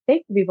guess it's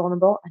safe to be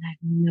vulnerable, and I have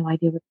no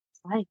idea what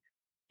it's like.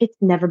 It's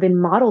never been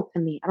modeled to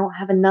me. I don't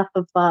have enough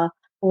of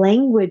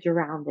language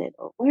around it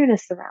or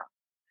awareness around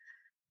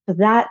it. So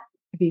that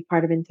could be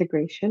part of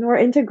integration, or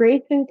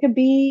integration could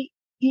be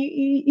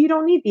you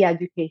don't need the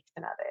education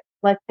of it.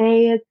 Let's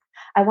say it's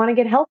I want to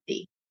get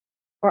healthy,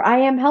 or I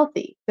am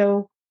healthy.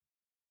 So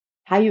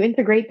how you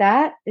integrate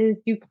that is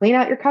you clean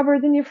out your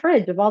cupboards in your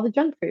fridge of all the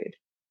junk food.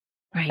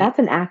 Right. That's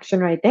an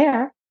action right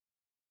there.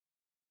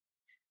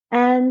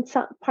 And And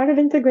so part of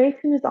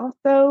integration is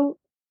also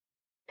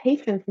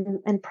patience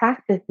and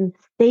practice and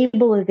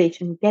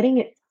stabilization, getting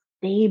it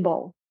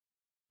stable.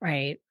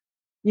 Right.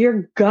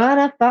 You're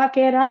gonna fuck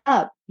it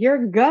up.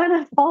 You're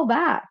gonna fall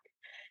back.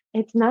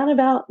 It's not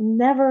about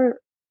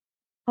never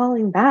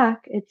falling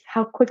back. It's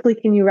how quickly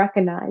can you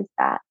recognize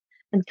that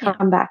and Yeah.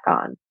 come back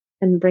on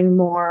and bring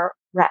more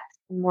rest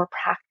and more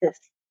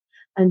practice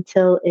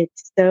until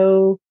it's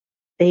so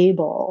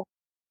stable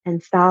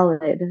and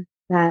solid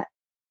that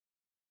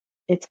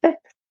it's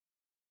fixed,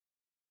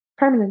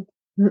 permanent,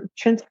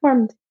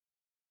 transformed.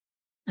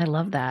 I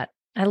love that.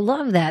 I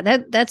love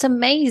that. That's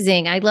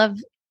amazing. I love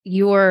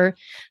your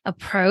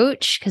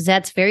approach because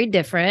that's very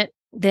different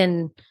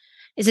than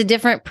it's a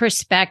different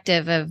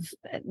perspective of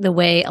the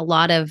way a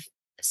lot of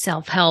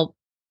self-help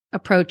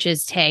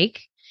approaches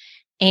take.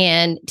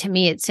 And to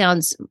me, it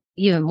sounds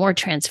even more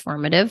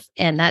transformative.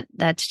 And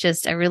that's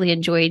just I really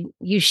enjoyed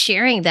you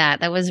sharing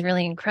that. That was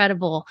really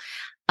incredible.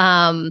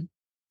 Um,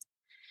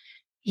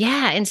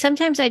 yeah. And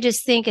sometimes I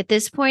just think at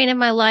this point in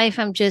my life,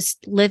 I'm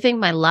just living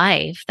my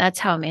life. That's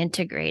how I'm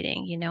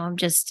integrating. I'm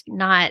just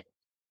not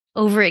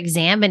over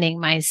examining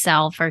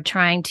myself or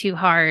trying too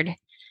hard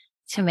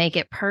to make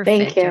it Thank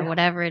perfect or you.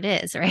 whatever it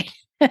is. Right.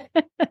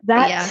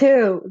 That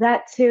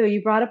too.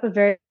 You brought up a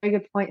very, very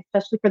good point,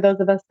 especially for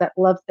those of us that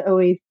love to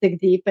always dig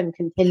deep and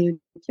continue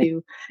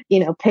to,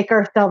 pick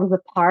ourselves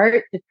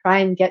apart to try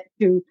and get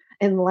to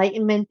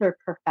enlightenment or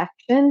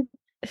perfection.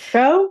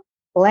 Go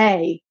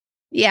play.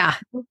 Yeah.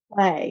 Go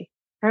play.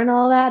 Turn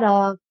all that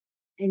off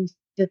and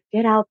just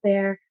get out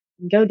there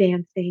and go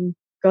dancing,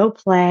 go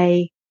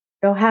play,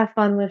 go have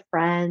fun with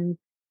friends,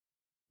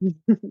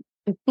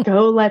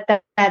 go let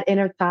that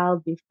inner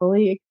child be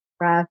fully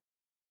expressed,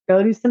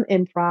 go do some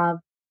improv,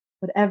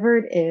 whatever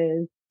it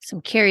is.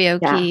 Some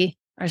karaoke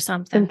or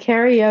something. Some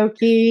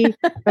karaoke,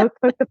 go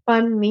cook a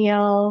fun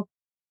meal.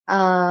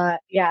 Stop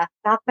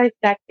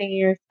dissecting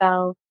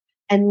yourself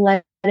and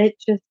let it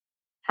just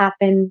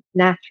happen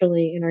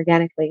naturally and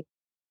organically.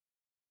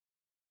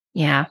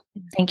 Yeah.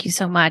 Thank you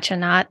so much,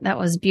 Anat. That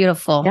was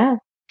beautiful. Yeah.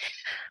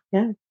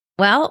 Yeah.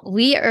 Well,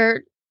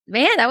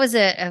 that was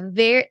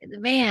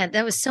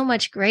that was so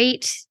much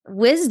great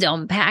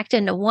wisdom packed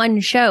into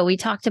one show. We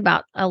talked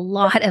about a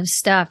lot of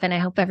stuff, and I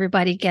hope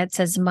everybody gets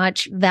as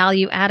much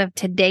value out of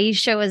today's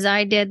show as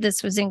I did.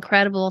 This was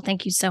incredible.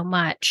 Thank you so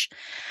much.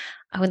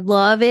 I would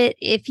love it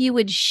if you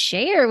would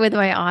share with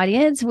my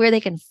audience where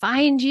they can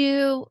find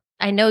you.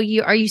 I know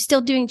are you still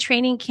doing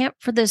training camp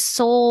for the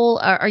soul?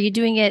 Are you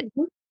doing it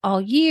all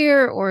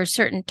year or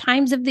certain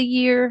times of the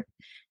year?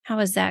 How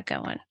is that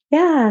going?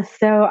 Yeah,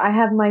 so I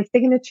have my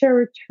signature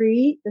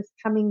retreat this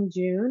coming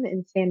June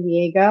in San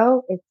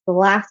Diego. It's the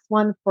last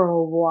one for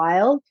a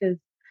while because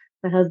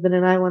my husband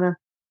and I want to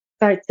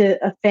start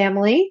a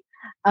family.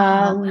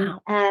 Wow.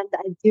 And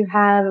I do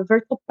have a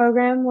virtual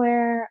program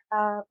where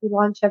we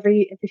launch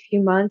every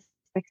few months.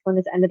 Next one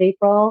is end of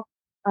April,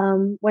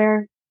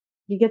 where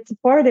you get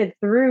supported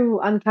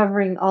through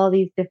uncovering all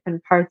these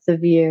different parts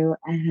of you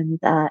and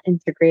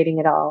integrating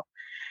it all.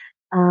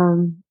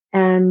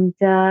 And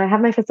I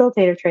have my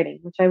facilitator training,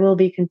 which I will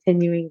be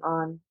continuing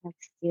on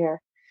next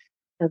year.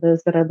 So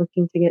those that are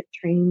looking to get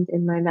trained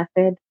in my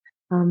method.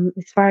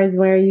 As far as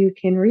where you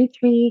can reach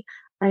me,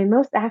 I'm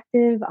most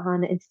active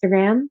on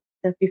Instagram.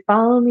 So if you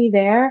follow me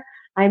there,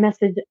 I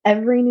message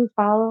every new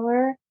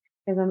follower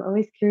because I'm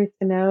always curious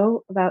to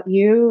know about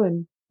you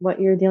and what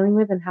you're dealing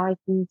with and how I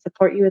can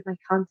support you with my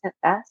content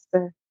best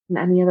or in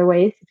any other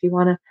ways. If you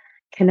want to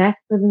connect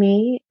with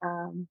me,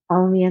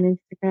 follow me on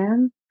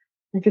Instagram.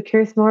 If you're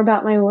curious more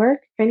about my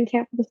work,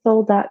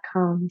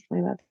 trainingcampforthesoul.com is my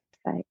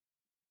website.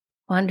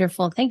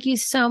 Wonderful. Thank you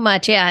so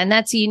much. Yeah. And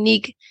that's a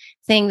unique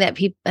thing that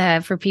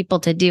for people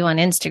to do on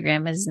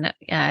Instagram is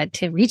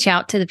to reach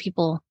out to the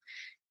people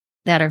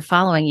that are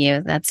following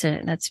you.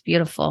 That's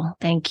beautiful.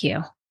 Thank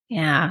you.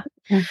 Yeah.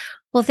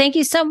 Well, thank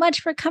you so much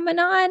for coming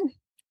on.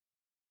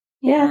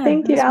 Yeah,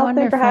 thank you,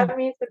 Alison, for having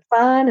me. It's been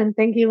fun. And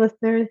thank you,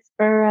 listeners,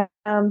 for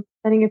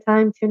spending your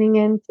time tuning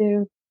in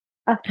to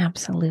us.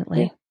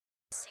 Absolutely. Yeah.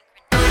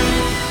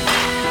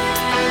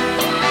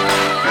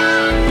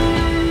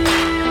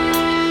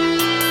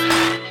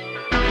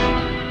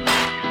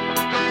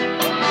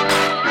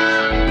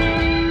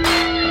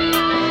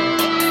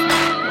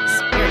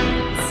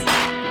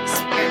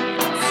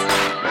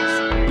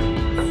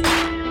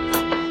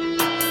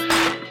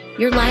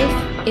 Your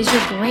life is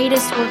your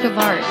greatest work of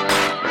art,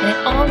 and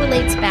it all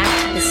relates back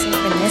to the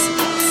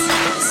synchronicity